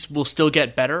bigs will still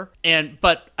get better.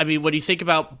 But when you think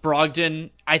about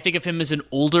Brogdon, I think of him as an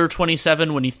older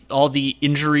 27 when all the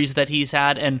injuries that he's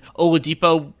had, and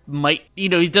Oladipo might, he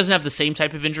doesn't have the same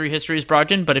type of injury history as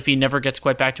Brogdon, but if he never gets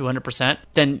quite back to 100%,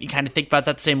 then you kind of think about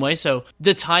that the same way. So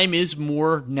the time is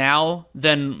more now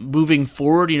than moving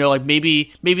forward.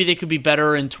 Maybe they could be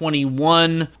better in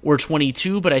 21 or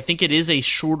 22, but I think it is a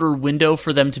shorter window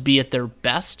for them to be at their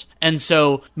best. And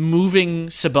so moving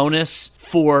Sabonis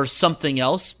for something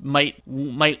else might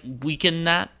weaken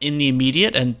that in the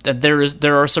immediate, and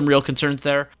there are some real concerns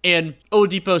there. And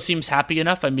Oladipo seems happy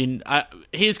enough.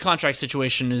 His contract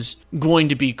situation is going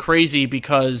to be crazy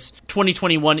because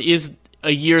 2021 is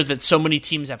a year that so many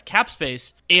teams have cap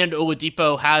space, and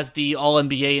Oladipo has the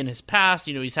All-NBA in his past.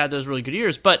 He's had those really good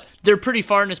years, but they're pretty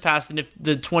far in his past, and if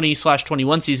the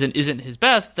 20/21 season isn't his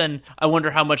best, then I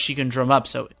wonder how much he can drum up.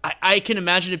 So I can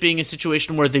imagine it being a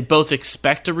situation where they both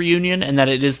expect a reunion and that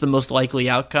it is the most likely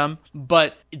outcome,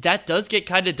 but that does get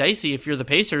kind of dicey if you're the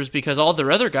Pacers because all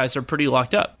their other guys are pretty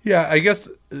locked up. Yeah, I guess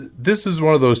this is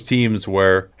one of those teams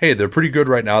where, hey, they're pretty good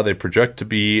right now. They project to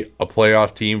be a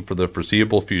playoff team for the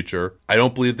foreseeable future. I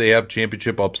don't believe they have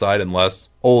championship upside unless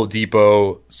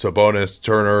Oladipo, Sabonis,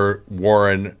 Turner,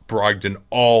 Warren, Brogdon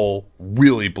all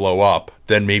really blow up.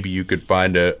 Then maybe you could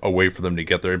find a way for them to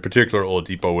get there. In particular,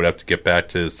 Oladipo would have to get back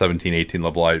to 17-18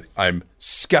 level. I'm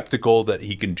skeptical that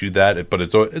he can do that, but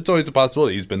it's always a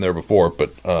possibility. He's been there before,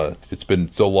 but it's been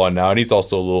so long now, and he's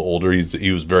also a little older.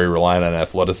 He was very reliant on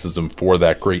athleticism for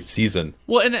that great season.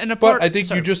 Well, but I think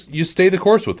you stay the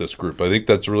course with this group. I think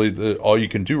that's really all you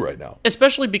can do right now.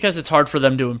 Especially because it's hard for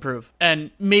them to improve,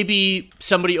 and maybe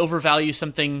somebody overvalues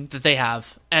something that they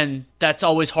have, and that's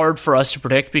always hard for us to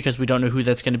predict because we don't know who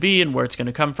that's going to be and where it's going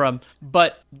to come from.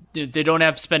 But they don't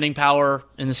have spending power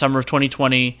in the summer of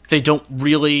 2020. They don't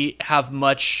really have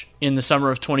much in the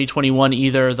summer of 2021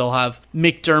 either. They'll have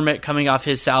McDermott coming off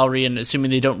his salary, and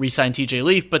assuming they don't re-sign TJ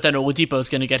Leaf, but then Oladipo is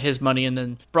going to get his money, and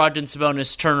then Brogdon,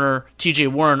 Sabonis, Turner, TJ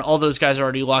Warren, all those guys are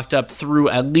already locked up through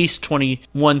at least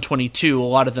 21, 22, a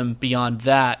lot of them beyond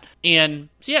that. And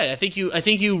so yeah, I think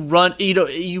you run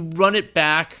it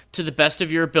back to the best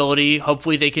of your ability.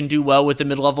 Hopefully they can do well with the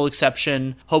mid-level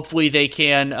exception. Hopefully they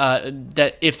can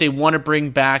that if they want to bring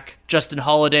back Justin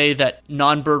Holiday, that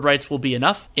non-bird rights will be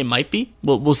enough. It might be.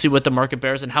 We'll see what the market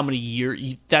bears and how many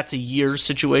years. That's a year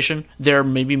situation. There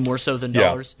maybe more so than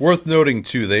dollars. Worth noting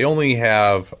too, they only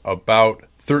have about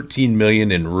 $13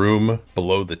 million in room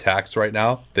below the tax right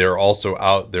now. They're also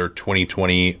out their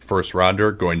 2020 first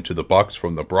rounder going to the Bucks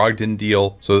from the Brogdon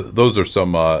deal. So those are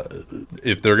some,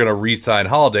 if they're going to re-sign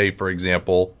Holiday, for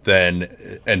example,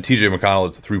 then, and TJ McConnell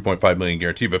is a $3.5 million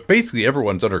guarantee, but basically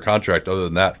everyone's under contract other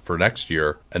than that for next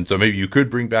year. And so maybe you could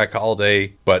bring back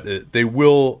Holiday, but they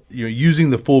will,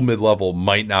 using the full mid-level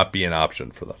might not be an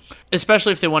option for them.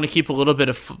 Especially if they want to keep a little bit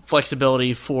of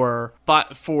flexibility for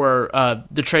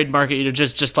the trade market,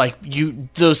 just like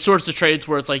those sorts of trades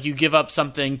where it's like you give up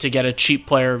something to get a cheap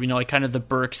player, like kind of the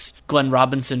Burks Glenn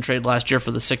Robinson trade last year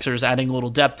for the Sixers, adding a little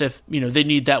depth if they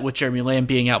need that with Jeremy Lamb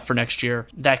being out for next year.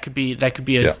 That could be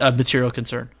a material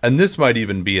concern. And this might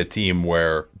even be a team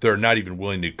where they're not even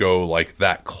willing to go like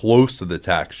that close to the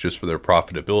tax just for their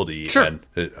profitability. Sure. And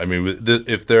I mean,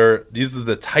 if these are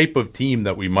the type of team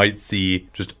that we might see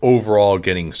just overall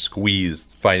getting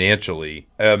squeezed financially.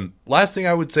 Last thing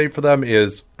I would say for them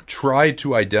is try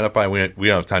to identify, we don't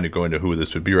have time to go into who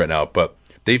this would be right now, but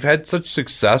they've had such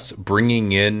success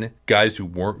bringing in guys who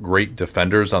weren't great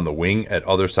defenders on the wing at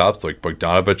other stops like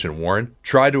Bogdanovich and Warren.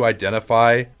 Try to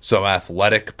identify some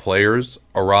athletic players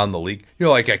around the league,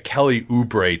 like a Kelly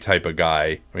Oubre type of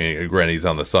guy. I mean, granted, he's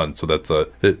on the Suns, so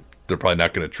they're probably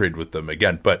not going to trade with them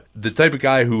again. But the type of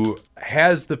guy who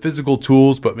has the physical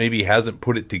tools but maybe hasn't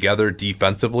put it together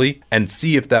defensively, and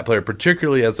see if that player,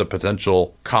 particularly as a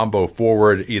potential combo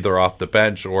forward, either off the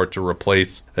bench or to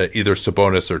replace either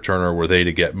Sabonis or Turner, were they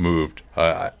to get moved.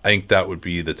 I think that would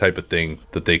be the type of thing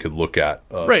that they could look at,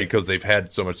 right, because they've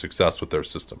had so much success with their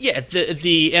system. Yeah,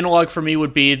 the analog for me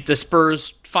would be the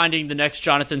Spurs finding the next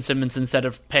Jonathan Simmons instead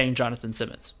of paying Jonathan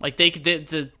Simmons. Like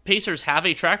the Pacers have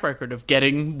a track record of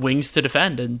getting wings to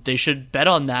defend, and they should bet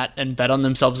on that and bet on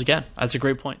themselves again. That's a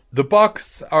great point. The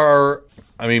Bucks are,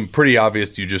 pretty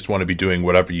obvious. You just want to be doing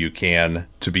whatever you can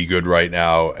to be good right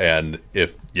now. And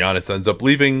if Giannis ends up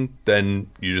leaving, then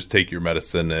you just take your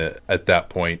medicine at that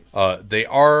point. They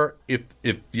are,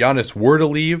 if Giannis were to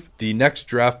leave, the next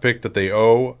draft pick that they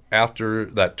owe after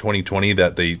that 2020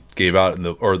 that they gave out in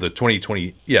the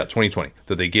 2020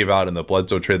 that they gave out in the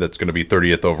Bledsoe trade, that's going to be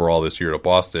 30th overall this year to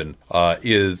Boston,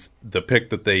 is the pick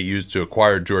that they used to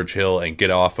acquire George Hill and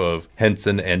get off of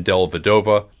Henson and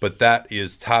Dellavedova. But that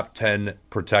is top 10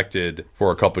 protected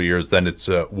for a couple of years. Then it's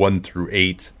 1 through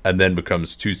 8 and then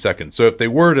becomes 2 seconds. So if they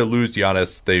were to lose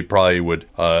Giannis, they probably would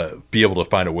be able to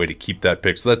find a way to keep that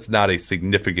pick. So that's not a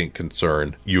significant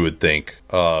concern, you would think.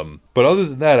 But other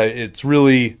than that, it's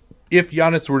really, if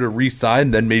Giannis were to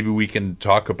re-sign, then maybe we can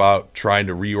talk about trying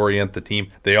to reorient the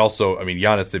team. They also,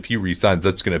 Giannis, if he re-signs,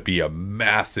 that's going to be a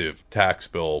massive tax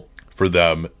bill for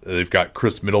them. They've got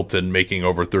Chris Middleton making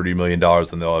over $30 million,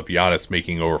 and they'll have Giannis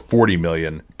making over $40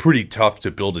 million. Pretty tough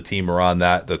to build a team around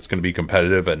that that's going to be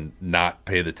competitive and not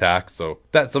pay the tax. So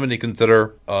that's something to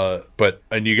consider.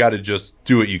 And you got to just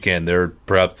do what you can. They're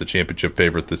perhaps the championship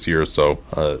favorite this year. So,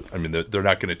 they're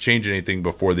not going to change anything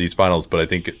before these finals. But I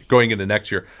think going into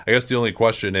next year, I guess the only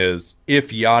question is,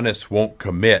 if Giannis won't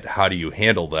commit, how do you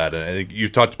handle that? And I think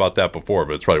you've talked about that before,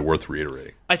 but it's probably worth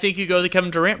reiterating. I think you go the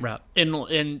Kevin Durant route.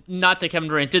 And not that Kevin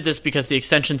Durant did this because the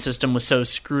extension system was so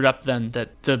screwed up then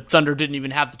that the Thunder didn't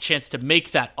even have the chance to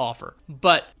make that offer.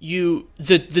 But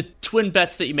the twin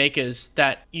bets that you make is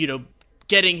that,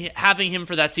 having him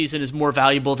for that season is more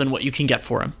valuable than what you can get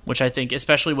for him, which I think,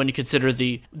 especially when you consider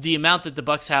the amount that the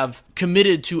Bucks have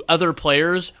committed to other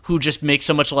players who just make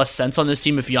so much less sense on this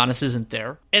team if Giannis isn't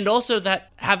there. And also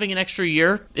that having an extra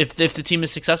year, if the team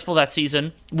is successful that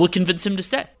season, will convince him to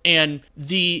stay. And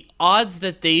the odds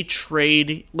that they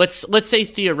trade, let's say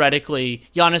theoretically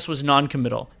Giannis was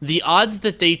non-committal, the odds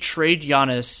that they trade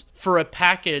Giannis for a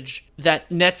package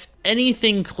that nets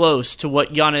anything close to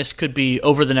what Giannis could be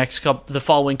over the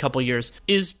following couple years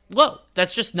is low.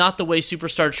 That's just not the way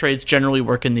superstar trades generally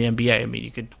work in the NBA. You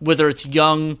could, whether it's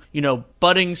young,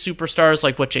 budding superstars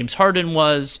like what James Harden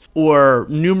was, or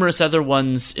numerous other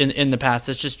ones in the past,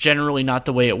 that's just generally not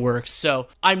the way it works. So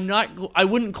I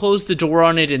wouldn't close the door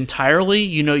on it entirely.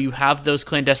 You have those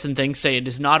clandestine things, say it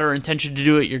is not our intention to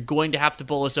do it. You're going to have to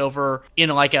bowl us over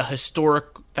in like a historic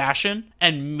fashion,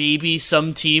 and maybe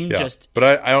some team But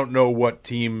I don't know what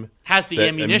team has the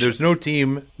ammunition. There's no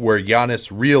team where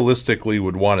Giannis realistically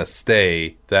would want to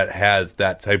stay that has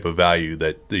that type of value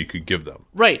that you could give them.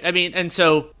 Right. And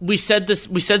so we said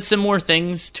similar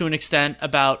things to an extent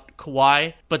about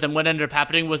Kawhi, but then what ended up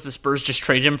happening was the Spurs just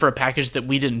traded him for a package that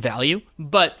we didn't value.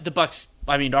 But the Bucks,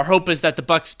 our hope is that the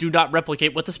Bucks do not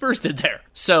replicate what the Spurs did there.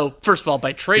 So, first of all,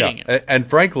 by trading him. And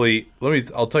frankly,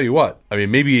 I'll tell you what.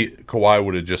 Maybe Kawhi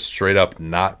would have just straight up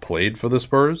not played for the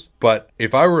Spurs. But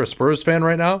if I were a Spurs fan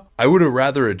right now, I would have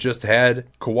rather just had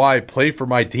Kawhi play for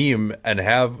my team and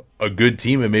have a good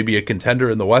team and maybe a contender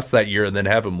in the West that year and then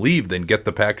have him leave than get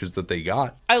the package that they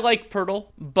got. I like Poeltl,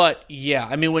 but yeah,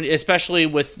 I mean, especially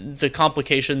with the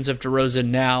complications of DeRozan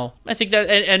now, I think that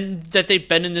and that they've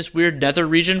been in this weird nether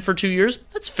region for 2 years,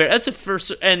 that's fair. That's a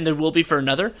first, and there will be for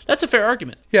another. That's a fair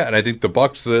argument. Yeah, and I think the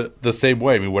Bucks the same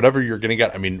way. I mean, whatever you're going to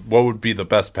get. I mean, what would be the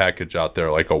best package out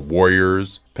there? Like a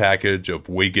Warriors package of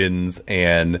Wiggins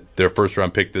and their first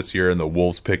round pick this year and the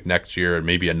Wolves pick next year and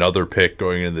maybe another pick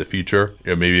going into the future.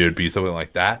 Maybe it would be something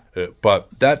like that. But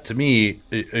that to me,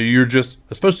 you're just,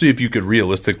 especially if you could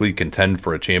realistically contend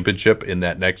for a championship in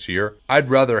that next year, I'd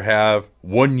rather have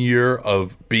 1 year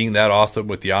of being that awesome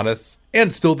with Giannis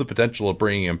and still the potential of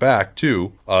bringing him back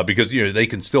too, because they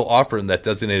can still offer him that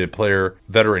designated player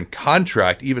veteran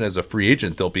contract. Even as a free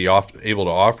agent, they'll be able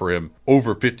to offer him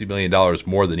over $50 million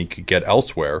more than he could get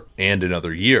elsewhere and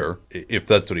another year if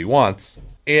that's what he wants.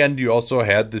 And you also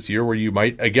had this year where you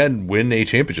might, again, win a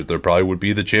championship. There probably would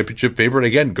be the championship favorite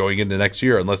again going into next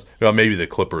year, unless maybe the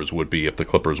Clippers would be if the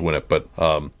Clippers win it. But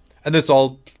and this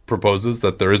all proposes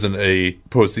that there isn't a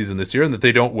postseason this year and that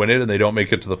they don't win it and they don't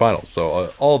make it to the finals.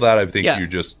 So all that, I think you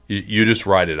just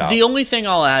ride it out. The only thing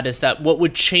I'll add is that what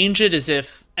would change it is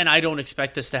if, and I don't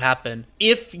expect this to happen,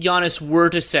 if Giannis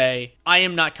were to say, I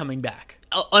am not coming back.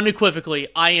 Unequivocally,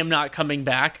 I am not coming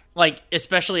back, like,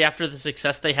 especially after the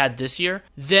success they had this year,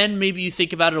 then maybe you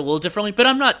think about it a little differently, but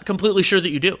I'm not completely sure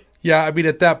that you do. Yeah, I mean,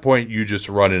 at that point, you just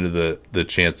run into the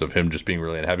chance of him just being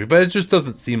really unhappy. But it just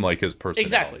doesn't seem like his personality.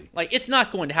 Exactly. Like, it's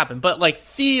not going to happen. But, like,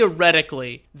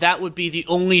 theoretically, that would be the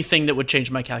only thing that would change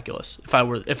my calculus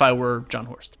if I were John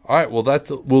Horst. All right, well,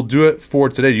 we'll do it for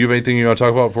today. Do you have anything you want to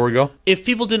talk about before we go? If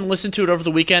people didn't listen to it over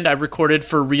the weekend, I recorded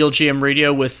for Real GM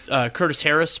Radio with Curtis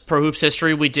Harris, Pro Hoops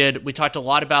History. We talked a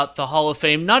lot about the Hall of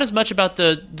Fame, not as much about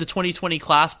the 2020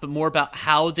 class, but more about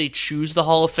how they choose the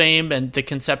Hall of Fame and the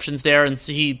conceptions there. And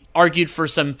so he argued for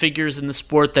some figures in the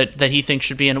sport that he thinks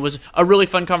should be in. It was a really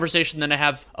fun conversation. Then I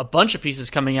have a bunch of pieces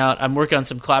coming out. I'm working on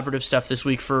some collaborative stuff this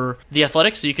week for The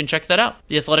Athletic, so you can check that out.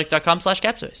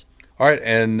 theathletic.com/capspace. All right,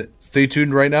 and stay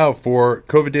tuned right now for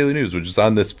COVID Daily News, which is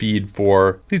on this feed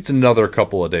for at least another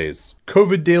couple of days.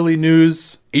 COVID Daily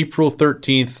News, April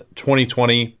 13th,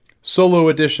 2020. Solo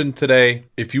edition today.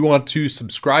 If you want to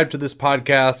subscribe to this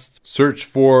podcast, search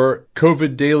for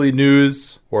COVID Daily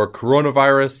News or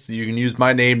coronavirus. You can use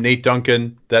my name, Nate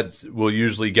Duncan. That will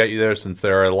usually get you there since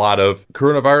there are a lot of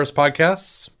coronavirus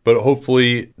podcasts, but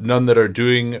hopefully none that are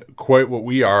doing quite what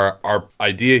we are. Our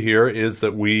idea here is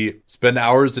that we spend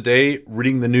hours a day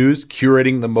reading the news,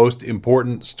 curating the most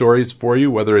important stories for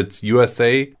you, whether it's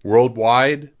USA,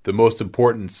 worldwide, the most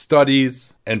important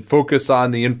studies, and focus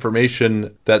on the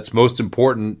information that's most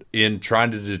important in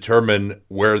trying to determine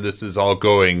where this is all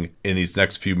going in these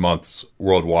next few months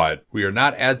worldwide. We are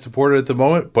not ad supported at the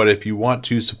moment, but if you want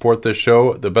to support this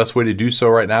show, the best way to do so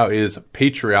right now is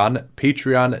Patreon,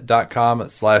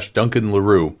 patreon.com/Duncan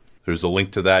LaRue. There's a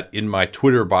link to that in my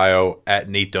Twitter bio at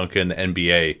Nate Duncan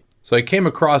NBA. So I came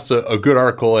across a good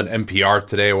article in NPR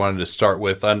today I wanted to start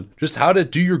with on just how to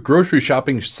do your grocery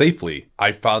shopping safely.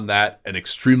 I found that an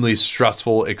extremely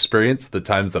stressful experience the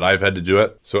times that I've had to do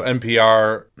it. So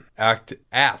NPR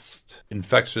asked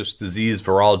infectious disease,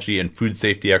 virology, and food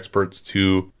safety experts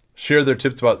to share their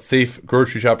tips about safe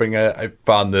grocery shopping. I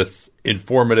found this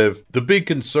informative. The big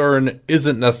concern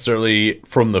isn't necessarily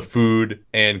from the food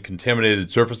and contaminated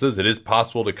surfaces. It is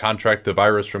possible to contract the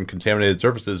virus from contaminated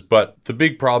surfaces, but the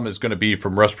big problem is going to be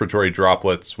from respiratory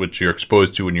droplets, which you're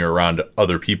exposed to when you're around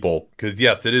other people. Because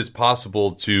yes, it is possible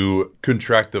to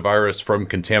contract the virus from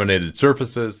contaminated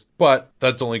surfaces, but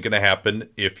that's only going to happen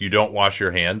if you don't wash your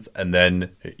hands and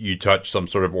then you touch some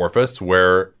sort of orifice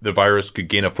where the virus could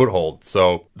gain a foothold.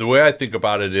 So the way I think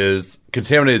about it is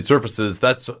contaminated surfaces,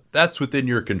 that's within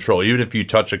your control. Even if you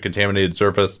touch a contaminated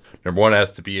surface, number one, it has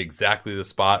to be exactly the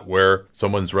spot where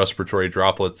someone's respiratory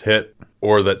droplets hit,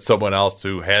 or that someone else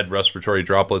who had respiratory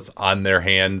droplets on their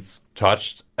hands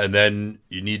touched. And then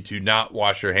you need to not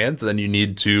wash your hands, and then you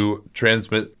need to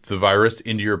transmit the virus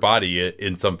into your body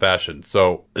in some fashion.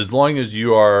 So as long as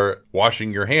you are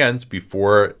washing your hands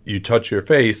before you touch your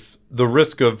face, the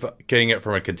risk of getting it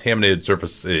from a contaminated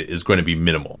surface is going to be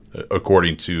minimal,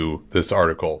 according to this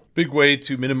article. Big way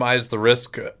to minimize the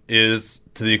risk is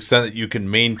to the extent that you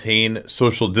can maintain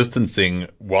social distancing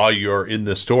while you're in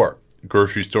the store.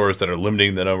 grocery stores that are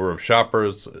limiting the number of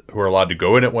shoppers who are allowed to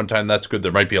go in at one time, that's good.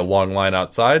 There might be a long line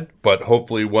outside, but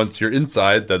hopefully once you're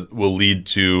inside, that will lead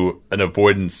to an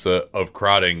avoidance of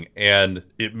crowding. And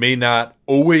it may not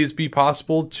always be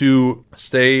possible to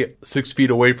stay 6 feet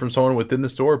away from someone within the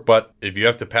store, but if you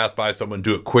have to pass by someone,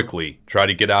 do it quickly. Try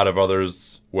to get out of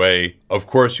others' way. Of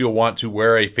course, you'll want to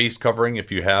wear a face covering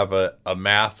if you have a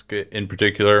mask in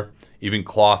particular. Even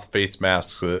cloth face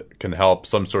masks can help.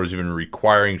 Some stores even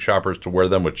requiring shoppers to wear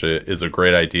them, which is a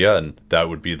great idea, and that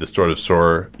would be the sort of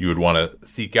store you would want to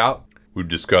seek out. We've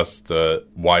discussed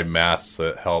why masks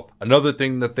help. Another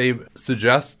thing that they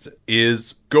suggest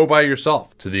is go by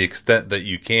yourself to the extent that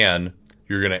you can.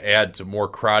 You're going to add to more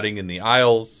crowding in the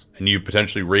aisles, and you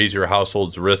potentially raise your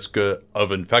household's risk of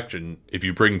infection. If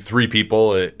you bring 3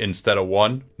 people instead of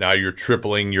 1, now you're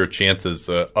tripling your chances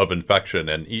of infection.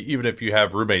 And even if you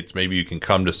have roommates, maybe you can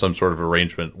come to some sort of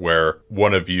arrangement where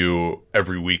one of you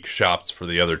every week shops for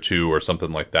the other 2 or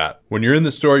something like that. When you're in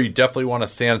the store, you definitely want to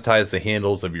sanitize the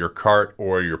handles of your cart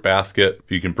or your basket.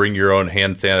 If you can bring your own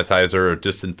hand sanitizer or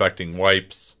disinfecting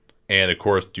wipes. And of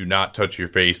course, do not touch your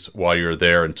face while you're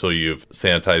there until you've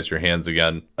sanitized your hands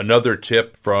again. Another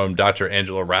tip from Dr.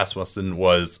 Angela Rasmussen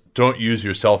was don't use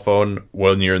your cell phone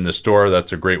when you're in the store.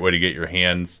 That's a great way to get your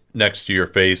hands next to your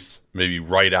face. Maybe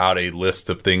write out a list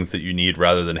of things that you need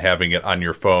rather than having it on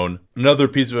your phone. Another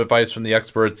piece of advice from the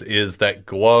experts is that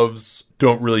gloves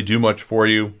don't really do much for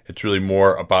you. It's really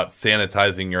more about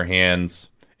sanitizing your hands.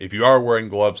 If you are wearing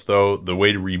gloves, though, the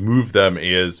way to remove them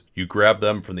is you grab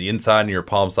them from the inside of your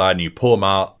palm side and you pull them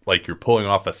out like you're pulling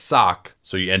off a sock,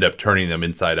 so you end up turning them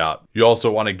inside out. You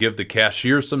also want to give the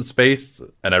cashier some space,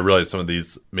 and I realize some of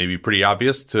these may be pretty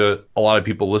obvious to a lot of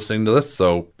people listening to this,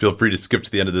 so feel free to skip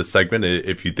to the end of this segment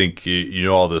if you think you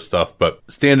know all this stuff, but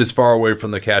stand as far away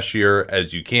from the cashier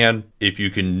as you can. If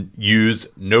you can use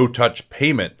no-touch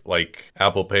payment like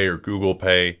Apple Pay or Google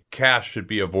Pay, cash should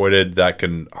be avoided. That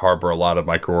can harbor a lot of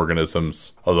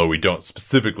microorganisms, although we don't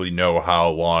specifically know how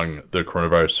long the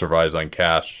coronavirus survives on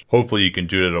cash. Hopefully you can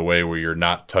do it in a way where you're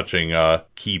not touching a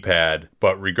keypad,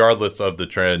 but regardless of the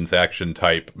transaction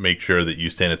type, make sure that you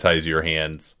sanitize your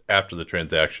hands after the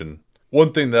transaction.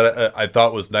 One thing that I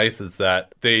thought was nice is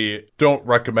that they don't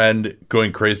recommend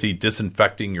going crazy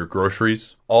disinfecting your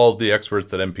groceries. All of the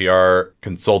experts at NPR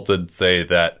consulted say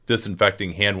that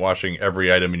disinfecting, hand washing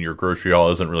every item in your grocery haul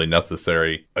isn't really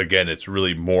necessary. Again, it's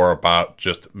really more about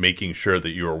just making sure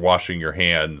that you are washing your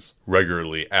hands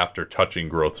regularly after touching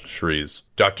groceries.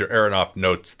 Dr. Aronoff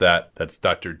notes that's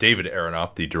Dr. David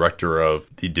Aronoff, the director of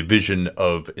the Division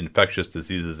of Infectious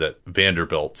Diseases at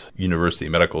Vanderbilt University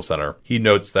Medical Center. He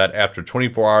notes that after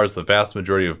 24 hours, the vast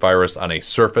majority of virus on a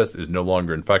surface is no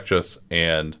longer infectious,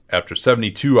 and after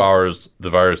 72 hours, the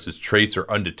virus is trace or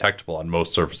undetectable on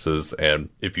most surfaces. And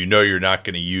if you know you're not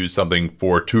going to use something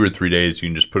for 2 or 3 days, you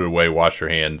can just put it away, wash your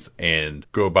hands, and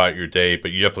go about your day.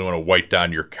 But you definitely want to wipe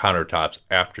down your countertops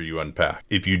after you unpack.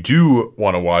 If you do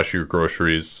want to wash your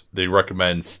groceries, they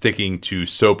recommend sticking to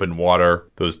soap and water.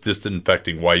 Those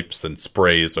disinfecting wipes and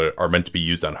sprays are meant to be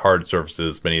used on hard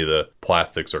surfaces. Many of the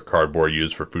plastics or cardboard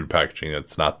used for food packaging,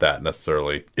 it's not that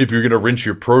necessarily. If you're going to rinse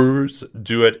your produce,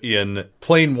 do it in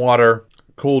plain water.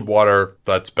 Cold water,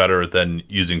 that's better than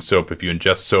using soap. If you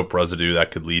ingest soap residue,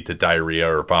 that could lead to diarrhea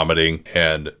or vomiting.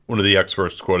 And one of the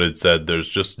experts quoted said there's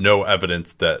just no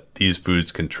evidence that these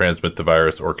foods can transmit the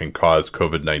virus or can cause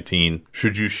COVID-19.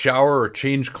 Should you shower or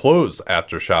change clothes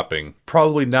after shopping?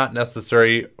 Probably not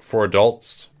necessary for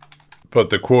adults. But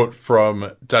the quote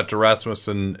from Dr.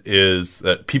 Rasmussen is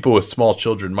that people with small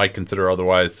children might consider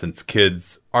otherwise, since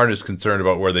kids aren't as concerned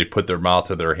about where they put their mouth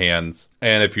or their hands.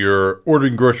 And if you're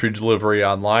ordering grocery delivery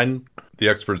online, the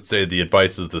experts say the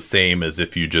advice is the same as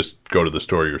if you just go to the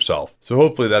store yourself. So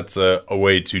hopefully that's a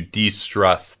way to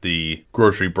de-stress the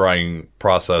grocery buying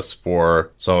process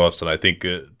for some of us. And I think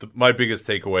my biggest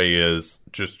takeaway is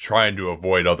just trying to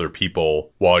avoid other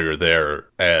people while you're there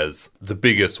as the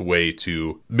biggest way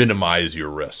to minimize your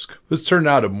risk. Let's turn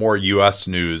now to more U.S.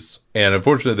 news. And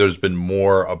unfortunately, there's been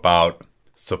more about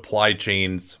supply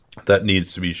chains that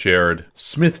needs to be shared.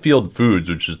 Smithfield Foods,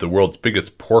 which is the world's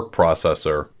biggest pork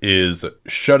processor, is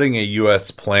shutting a U.S.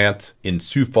 plant in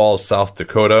Sioux Falls, South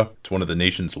Dakota. It's one of the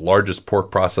nation's largest pork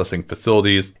processing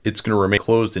facilities. It's going to remain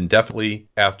closed indefinitely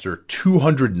after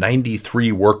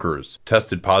 293 workers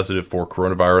tested positive for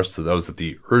coronavirus. So that was at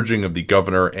the urging of the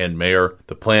governor and mayor.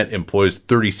 The plant employs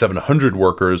 3,700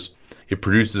 workers. It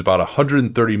produces about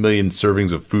 130 million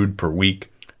servings of food per week.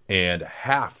 and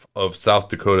half of South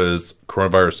Dakota's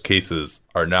coronavirus cases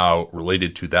are now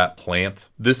related to that plant.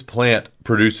 This plant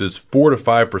produces 4 to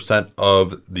 5%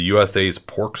 of the USA's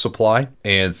pork supply,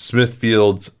 and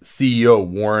Smithfield's CEO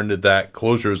warned that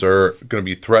closures are going to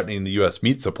be threatening the US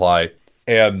meat supply.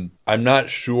 And I'm not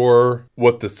sure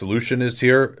what the solution is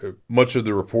here. Much of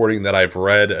the reporting that I've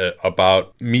read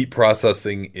about meat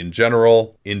processing in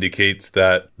general indicates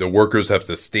that the workers have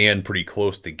to stand pretty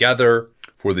close together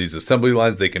for these assembly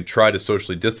lines. They can try to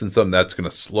socially distance them. That's going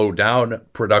to slow down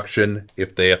production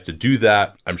if they have to do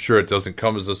that. I'm sure it doesn't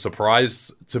come as a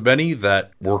surprise to many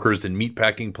that workers in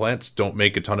meatpacking plants don't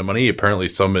make a ton of money. Apparently,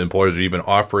 some employers are even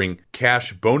offering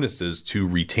cash bonuses to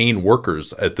retain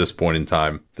workers at this point in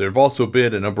time. There have also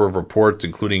been a number of reports,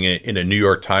 including in a New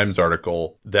York Times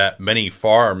article, that many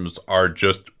farms are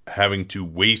just having to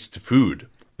waste food.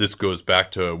 This goes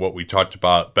back to what we talked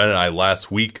about, Ben and I,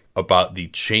 last week about the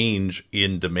change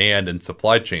in demand and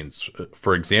supply chains.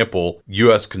 For example,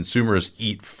 U.S. consumers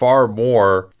eat far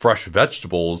more fresh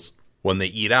vegetables when they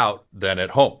eat out than at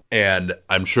home. And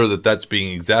I'm sure that that's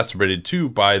being exacerbated too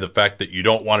by the fact that you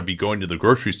don't want to be going to the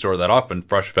grocery store that often.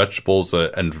 Fresh vegetables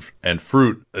and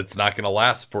fruit, it's not going to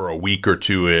last for a week or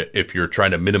two if you're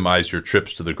trying to minimize your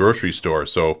trips to the grocery store.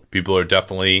 So people are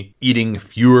definitely eating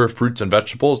fewer fruits and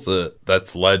vegetables.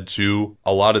 That's led to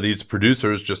a lot of these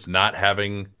producers just not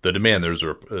having the demand. There's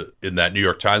in that New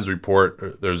York Times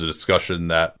report, there's a discussion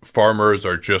that farmers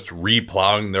are just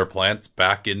replowing their plants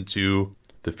back into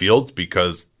the fields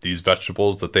because these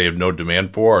vegetables that they have no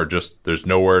demand for are just, there's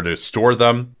nowhere to store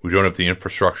them. We don't have the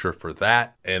infrastructure for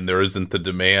that, and there isn't the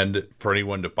demand for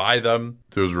anyone to buy them.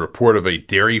 There's a report of a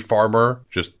dairy farmer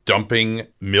just dumping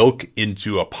milk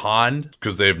into a pond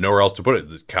because they have nowhere else to put it.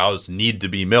 The cows need to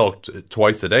be milked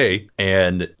twice a day,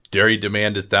 and dairy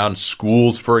demand is down.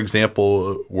 Schools, for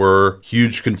example, were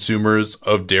huge consumers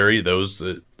of dairy. Those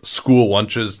school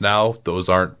lunches now, those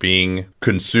aren't being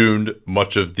consumed.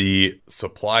 Much of the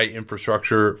supply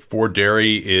infrastructure for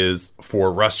dairy is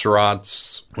for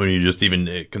restaurants. When you just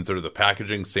even consider the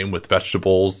packaging, same with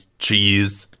vegetables,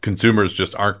 cheese. Consumers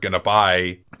just aren't going to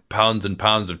buy pounds and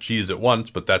pounds of cheese at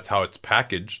once, but that's how it's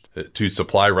packaged to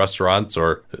supply restaurants,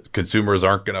 or consumers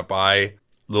aren't going to buy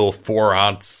little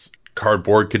 4-ounce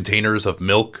cardboard containers of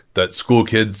milk that school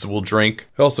kids will drink.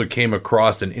 I also came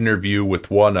across an interview with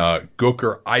one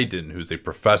Goker Eiden, who's a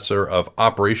professor of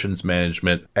operations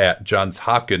management at Johns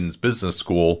Hopkins Business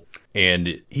School,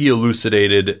 and he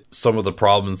elucidated some of the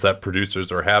problems that producers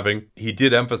are having. He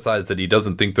did emphasize that he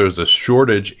doesn't think there's a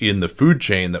shortage in the food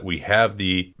chain, that we have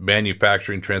the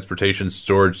manufacturing, transportation,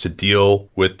 storage to deal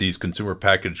with these consumer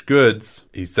packaged goods.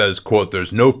 He says, quote,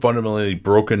 "There's no fundamentally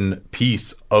broken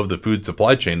piece of the food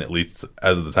supply chain," at least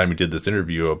as of the time he did this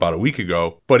interview about a week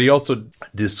ago. But he also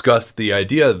discussed the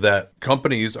idea that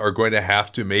companies are going to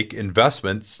have to make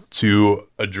investments to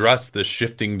address this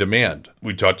shifting demand.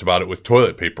 We talked about it with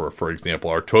toilet paper, for example.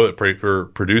 Our toilet paper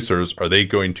producers, are they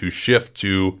going to shift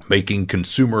to making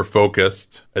consumer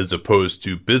focused as opposed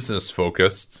to business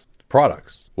focused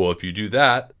products? Well, if you do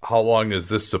that, how long is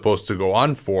this supposed to go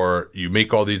on for? You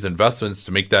make all these investments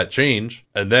to make that change,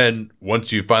 and then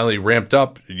once you finally ramped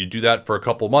up, you do that for a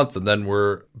couple months, and then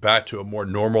we're back to a more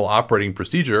normal operating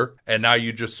procedure, and now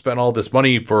you just spent all this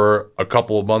money for a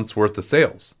couple of months worth of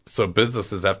sales. So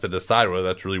businesses have to decide whether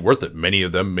that's really worth it. Many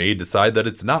of them may decide that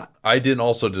it's not. I didn't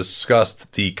also discuss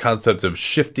the concept of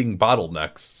shifting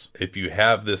bottlenecks. If you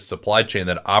have this supply chain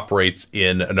that operates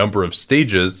in a number of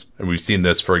stages, and we've seen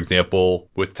this, for example,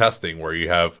 with testing, where you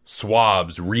have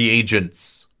swabs,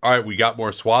 reagents. All right, we got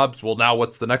more swabs. Well, now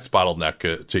what's the next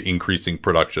bottleneck to increasing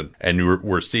production? And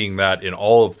we're seeing that in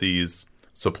all of these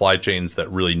supply chains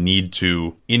that really need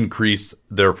to increase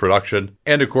their production.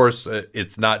 And of course,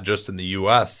 it's not just in the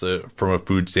US. From a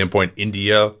food standpoint,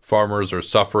 India farmers are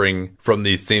suffering from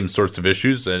these same sorts of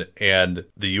issues. And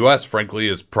the US, frankly,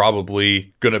 is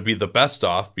probably going to be the best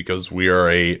off because we are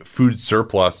a food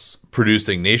surplus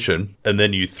producing nation. And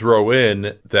then you throw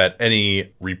in that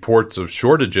any reports of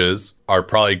shortages are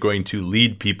probably going to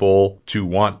lead people to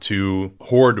want to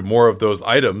hoard more of those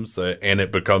items, and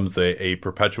it becomes a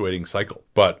perpetuating cycle.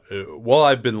 But while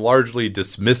I've been largely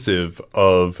dismissive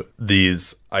of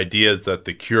these ideas that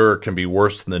the cure can be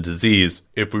worse than the disease,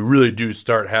 if we really do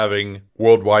start having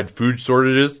worldwide food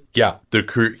shortages, yeah, the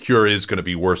cure is going to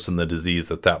be worse than the disease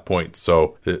at that point.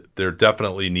 So there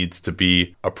definitely needs to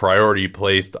be a priority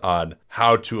placed on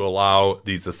how to allow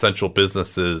these essential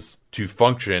businesses to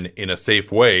function in a safe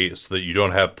way so that you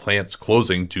don't have plants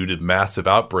closing due to massive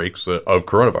outbreaks of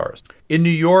coronavirus. In New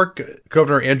York,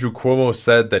 Governor Andrew Cuomo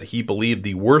said that he believed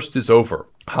the worst is over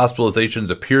Hospitalizations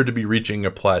appear to be reaching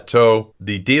a plateau.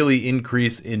 The daily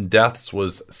increase in deaths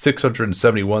was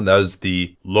 671. That was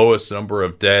the lowest number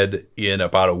of dead in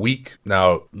about a week.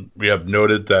 Now, we have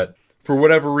noted that for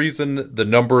whatever reason, the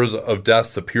numbers of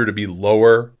deaths appear to be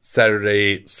lower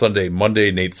Saturday, Sunday, Monday.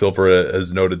 Nate Silver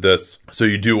has noted this. So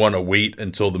you do want to wait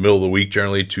until the middle of the week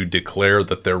generally to declare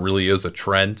that there really is a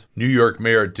trend. New York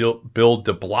Mayor Bill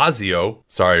de Blasio,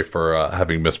 sorry for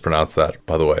having mispronounced that,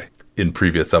 by the way, in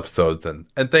previous episodes. And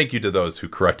thank you to those who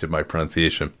corrected my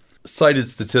pronunciation. Cited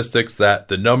statistics that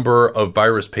the number of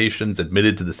virus patients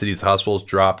admitted to the city's hospitals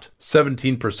dropped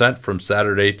 17% from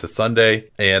Saturday to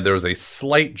Sunday, and there was a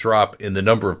slight drop in the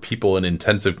number of people in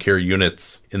intensive care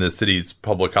units in the city's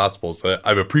public hospitals.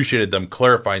 I've appreciated them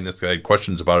clarifying this. I had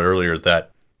questions about it earlier that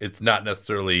it's not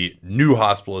necessarily new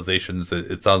hospitalizations.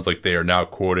 It sounds like they are now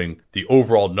quoting the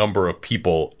overall number of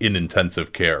people in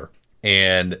intensive care.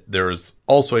 And there's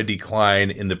also a decline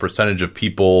in the percentage of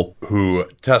people who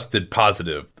tested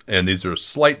positive. And these are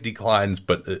slight declines,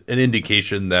 but an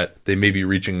indication that they may be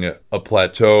reaching a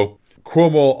plateau.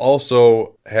 Cuomo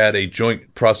also had a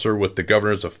joint presser with the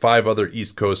governors of 5 other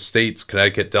East Coast states,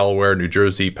 Connecticut, Delaware, New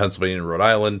Jersey, Pennsylvania, and Rhode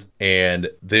Island. And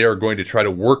they are going to try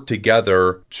to work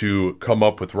together to come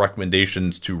up with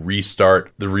recommendations to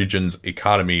restart the region's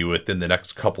economy within the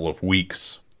next couple of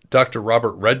weeks. Dr.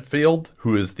 Robert Redfield,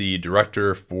 who is the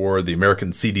director for the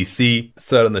American CDC,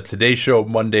 said on the Today Show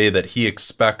Monday that he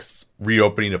expects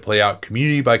reopening to play out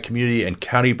community by community and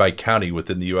county by county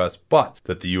within the U.S., but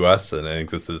that the U.S., and I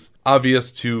think this is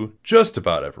obvious to just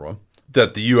about everyone,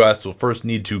 that the U.S. will first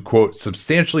need to, quote,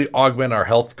 substantially augment our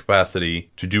health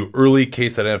capacity to do early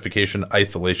case identification,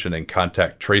 isolation, and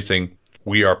contact tracing.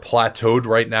 We are plateaued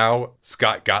right now.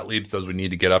 Scott Gottlieb says we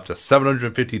need to get up to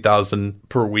 750,000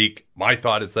 per week. My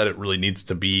thought is that it really needs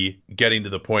to be getting to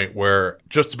the point where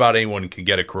just about anyone can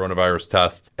get a coronavirus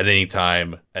test at any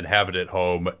time and have it at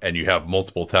home, and you have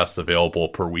multiple tests available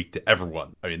per week to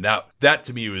everyone. I mean, that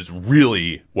to me is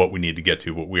really what we need to get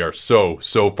to, but we are so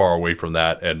far away from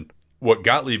that. And what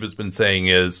Gottlieb has been saying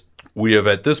is we have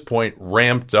at this point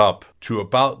ramped up to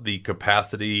about the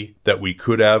capacity that we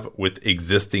could have with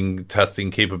existing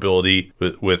testing capability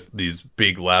with these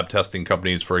big lab testing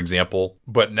companies, for example.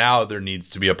 But now there needs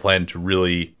to be a plan to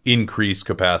really increase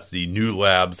capacity. New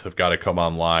labs have got to come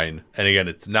online. And again,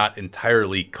 it's not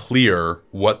entirely clear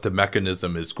what the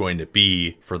mechanism is going to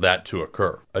be for that to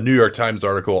occur. A New York Times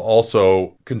article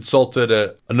also consulted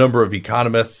a number of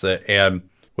economists, and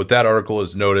with that article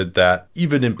is noted that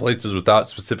even in places without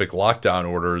specific lockdown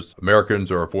orders,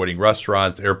 Americans are avoiding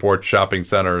restaurants, airports, shopping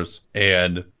centers,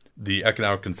 and the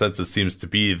economic consensus seems to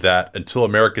be that until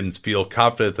Americans feel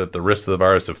confident that the risks of the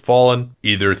virus have fallen,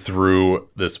 either through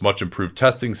this much improved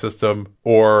testing system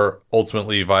or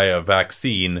ultimately via a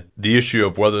vaccine, the issue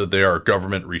of whether there are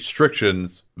government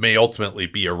restrictions may ultimately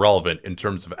be irrelevant in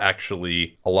terms of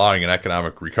actually allowing an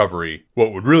economic recovery.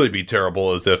 What would really be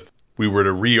terrible is if we were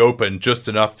to reopen just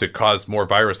enough to cause more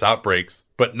virus outbreaks,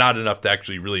 but not enough to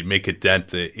actually really make a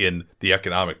dent in the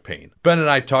economic pain. Ben and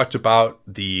I talked about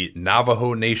the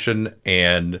Navajo Nation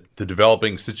and the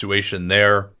developing situation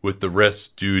there with the risks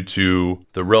due to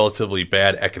the relatively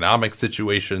bad economic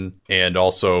situation and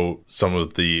also some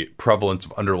of the prevalence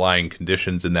of underlying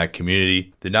conditions in that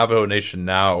community. The Navajo Nation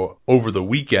now, over the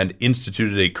weekend,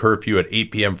 instituted a curfew at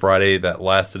 8 p.m. Friday that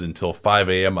lasted until 5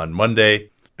 a.m. on Monday.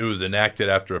 It was enacted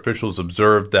after officials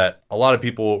observed that a lot of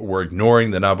people were ignoring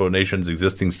the Navajo Nation's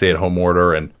existing stay-at-home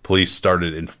order, and police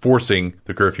started enforcing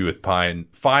the curfew with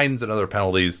fines and other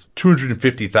penalties.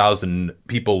 250,000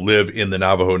 people live in the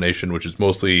Navajo Nation, which is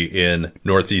mostly in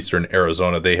northeastern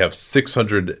Arizona. They have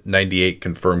 698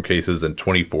 confirmed cases and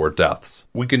 24 deaths.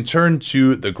 We can turn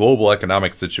to the global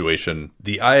economic situation.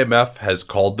 The IMF has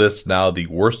called this now the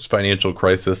worst financial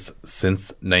crisis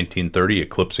since 1930,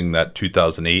 eclipsing that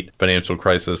 2008 financial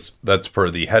crisis. That's per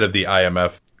the head of the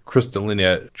IMF,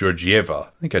 Kristalina Georgieva.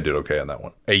 I think I did okay on that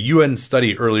one. A UN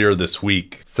study earlier this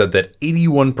week said that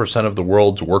 81% of the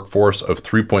world's workforce of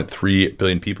 3.3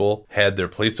 billion people had their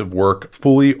place of work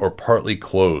fully or partly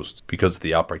closed because of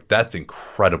the outbreak. That's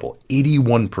incredible.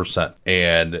 81%.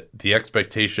 And the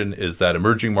expectation is that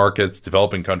emerging markets,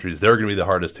 developing countries, they're going to be the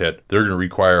hardest hit. They're going to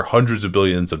require hundreds of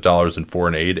billions of dollars in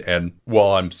foreign aid. And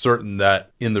while I'm certain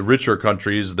that in the richer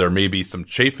countries, there may be some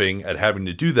chafing at having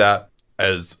to do that,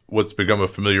 as what's become a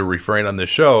familiar refrain on this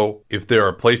show, if there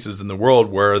are places in the world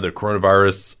where the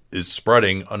coronavirus is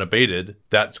spreading unabated,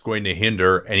 that's going to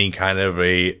hinder any kind of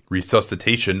a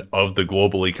resuscitation of the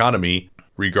global economy,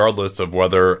 regardless of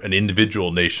whether an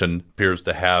individual nation appears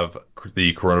to have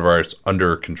the coronavirus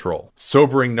under control.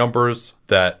 Sobering numbers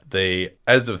that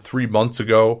as of 3 months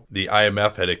ago, the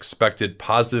IMF had expected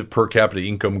positive per capita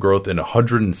income growth in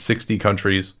 160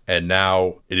 countries, and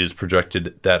now it is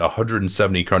projected that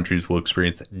 170 countries will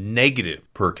experience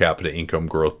negative per capita income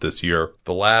growth this year.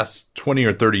 The last 20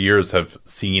 or 30 years have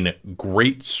seen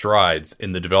great strides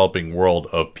in the developing world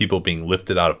of people being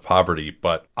lifted out of poverty,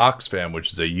 but Oxfam,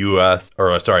 which is a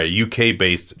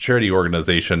UK-based charity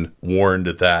organization, warned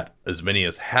that as many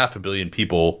as 500 million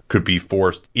people could be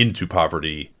forced into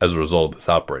poverty as a result of this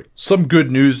outbreak. Some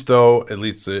good news, though, at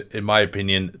least in my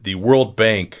opinion. The World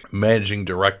Bank managing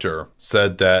director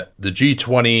said that the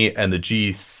G20 and the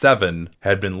G7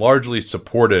 had been largely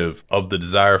supportive of the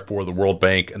desire for the World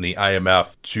Bank and the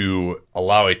IMF to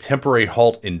allow a temporary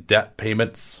halt in debt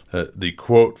payments. The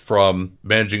quote from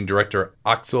managing director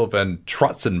Axel van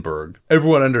Trotsenberg: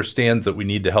 "Everyone understands that we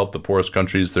need to help the poorest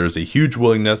countries. There's a huge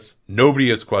willingness. Nobody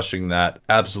is questioning that.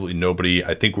 Absolutely nobody.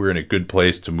 I think we're in a good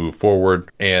place to move forward."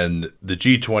 And the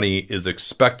G20 is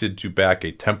expected to back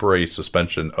a temporary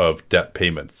suspension of debt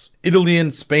payments. Italy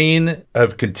and Spain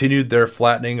have continued their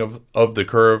flattening of the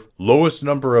curve. Lowest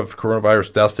number of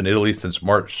coronavirus deaths in Italy since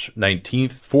March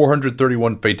 19th.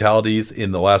 431 fatalities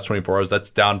in the last 24 hours. That's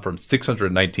down from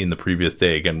 619 the previous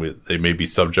day. Again, they may be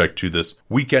subject to this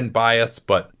weekend bias,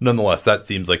 but nonetheless, that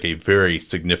seems like a very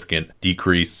significant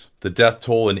decrease. The death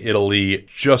toll in Italy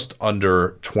just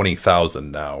under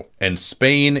 20,000 now. And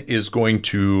Spain is going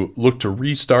to look to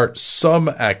restart some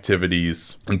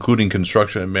activities, including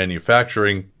construction and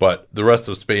manufacturing, but the rest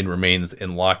of Spain remains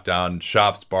in lockdown.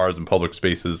 Shops, bars, and public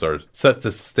spaces are set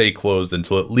to stay closed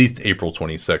until at least April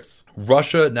 26th.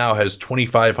 Russia now has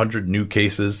 2,500 new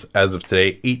cases as of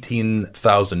today,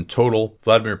 18,000 total.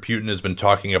 Vladimir Putin has been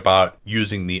talking about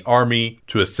using the army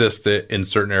to assist it in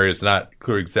certain areas. Not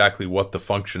clear exactly what the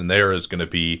function there is going to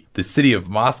be. The city of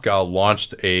Moscow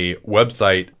launched a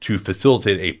website to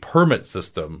facilitate a permit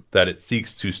system that it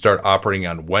seeks to start operating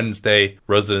on Wednesday.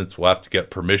 Residents will have to get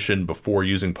permission before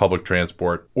using public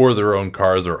transport or their own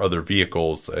cars or other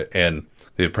vehicles, and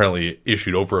they apparently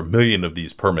issued over 1 million of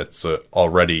these permits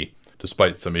already,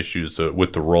 despite some issues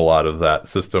with the rollout of that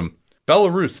system.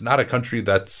 Belarus, not a country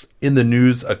that's in the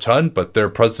news a ton, but their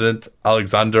president,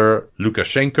 Alexander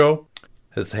Lukashenko,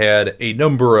 has had a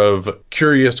number of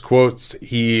curious quotes.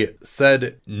 He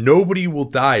said nobody will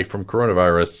die from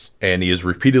coronavirus, and he has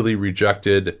repeatedly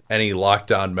rejected any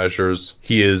lockdown measures.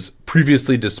 He has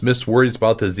previously dismissed worries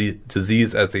about the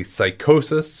disease as a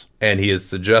psychosis, and he has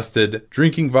suggested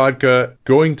drinking vodka,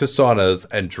 going to saunas,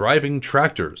 and driving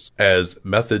tractors as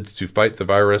methods to fight the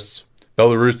virus.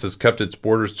 Belarus has kept its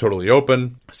borders totally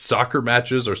open. Soccer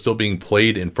matches are still being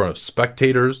played in front of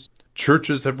spectators.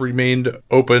 Churches have remained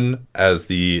open as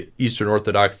the Eastern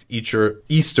Orthodox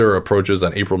Easter approaches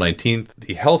on April 19th.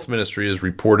 The health ministry has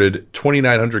reported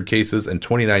 2,900 cases and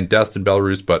 29 deaths in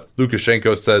Belarus, but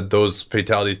Lukashenko said those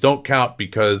fatalities don't count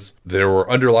because there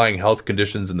were underlying health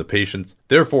conditions in the patients.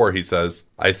 Therefore, he says,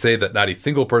 I say that not a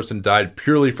single person died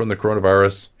purely from the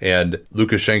coronavirus. And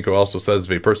Lukashenko also says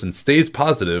if a person stays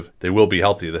positive, they will be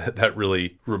healthy. That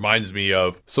really reminds me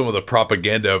of some of the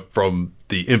propaganda from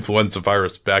the influenza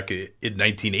virus back in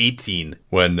 1918,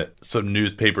 when some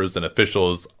newspapers and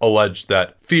officials alleged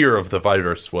that fear of the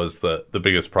virus was the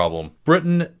biggest problem.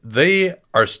 Britain, they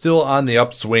are still on the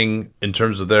upswing in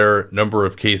terms of their number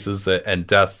of cases and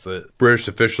deaths. British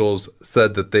officials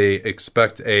said that they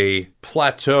expect a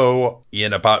plateau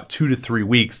in about 2 to 3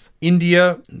 weeks.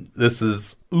 India, this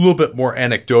is a little bit more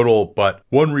anecdotal, but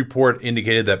one report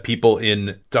indicated that people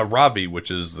in Dharavi, which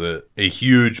is a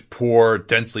huge, poor,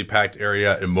 densely packed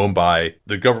area in Mumbai,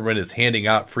 the government is handing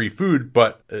out free food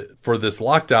for this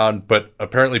lockdown, but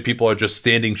apparently people are just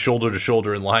standing shoulder to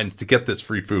shoulder in lines to get this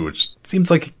free food, which seems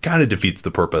like it kind of defeats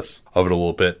the purpose of it a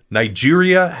little bit.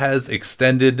 Nigeria has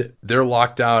extended their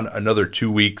lockdown another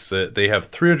 2 weeks. They have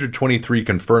 323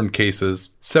 confirmed cases.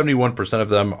 71% of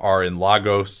them are in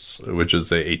Lagos, which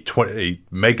is a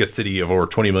mega city of over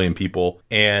 20 million people,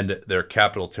 and their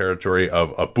capital territory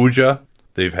of Abuja.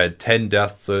 They've had 10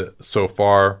 deaths so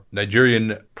far.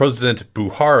 Nigerian President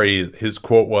Buhari, his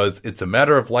quote was, "It's a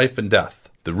matter of life and death.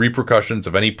 The repercussions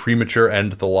of any premature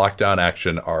end to the lockdown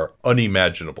action are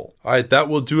unimaginable." All right, that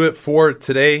will do it for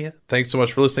today. Thanks so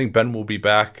much for listening. Ben will be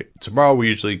back tomorrow. We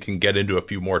usually can get into a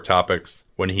few more topics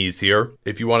when he's here.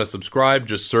 If you want to subscribe,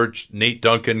 just search Nate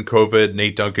Duncan COVID,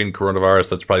 Nate Duncan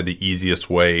coronavirus. That's probably the easiest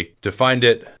way to find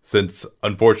it, since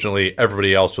unfortunately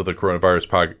everybody else with the coronavirus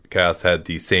podcast had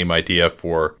the same idea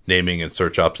for naming and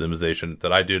search optimization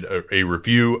that I did. A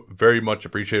review, very much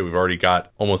appreciated. We've already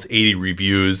got almost 80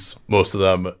 reviews, most of them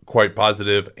them quite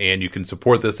positive. And you can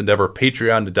support this endeavor,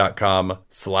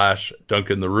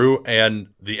 patreon.com/DuncanLaRue. And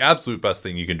the absolute best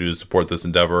thing you can do to support this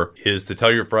endeavor is to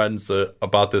tell your friends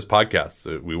about this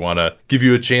podcast. We want to give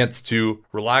you a chance to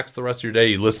relax the rest of your day.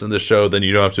 You listen to this show, then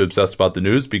you don't have to obsess about the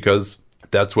news, because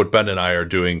that's what Ben and I are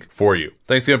doing for you.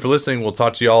 Thanks again for listening. We'll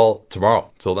talk to y'all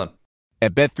tomorrow. Till then.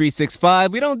 At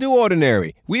Bet365, we don't do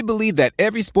ordinary. We believe that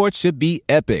every sport should be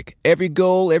epic. Every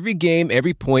goal, every game,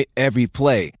 every point, every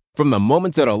play. From the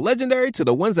moments that are legendary to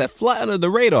the ones that fly under the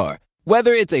radar.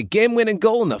 Whether it's a game-winning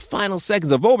goal in the final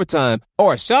seconds of overtime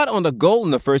or a shot on the goal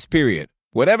in the first period.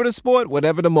 Whatever the sport,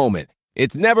 whatever the moment.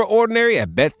 It's never ordinary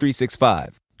at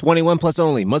Bet365. 21 plus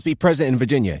only. Must be present in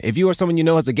Virginia. If you or someone you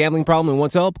know has a gambling problem and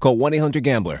wants help, call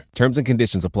 1-800-GAMBLER. Terms and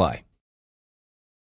conditions apply.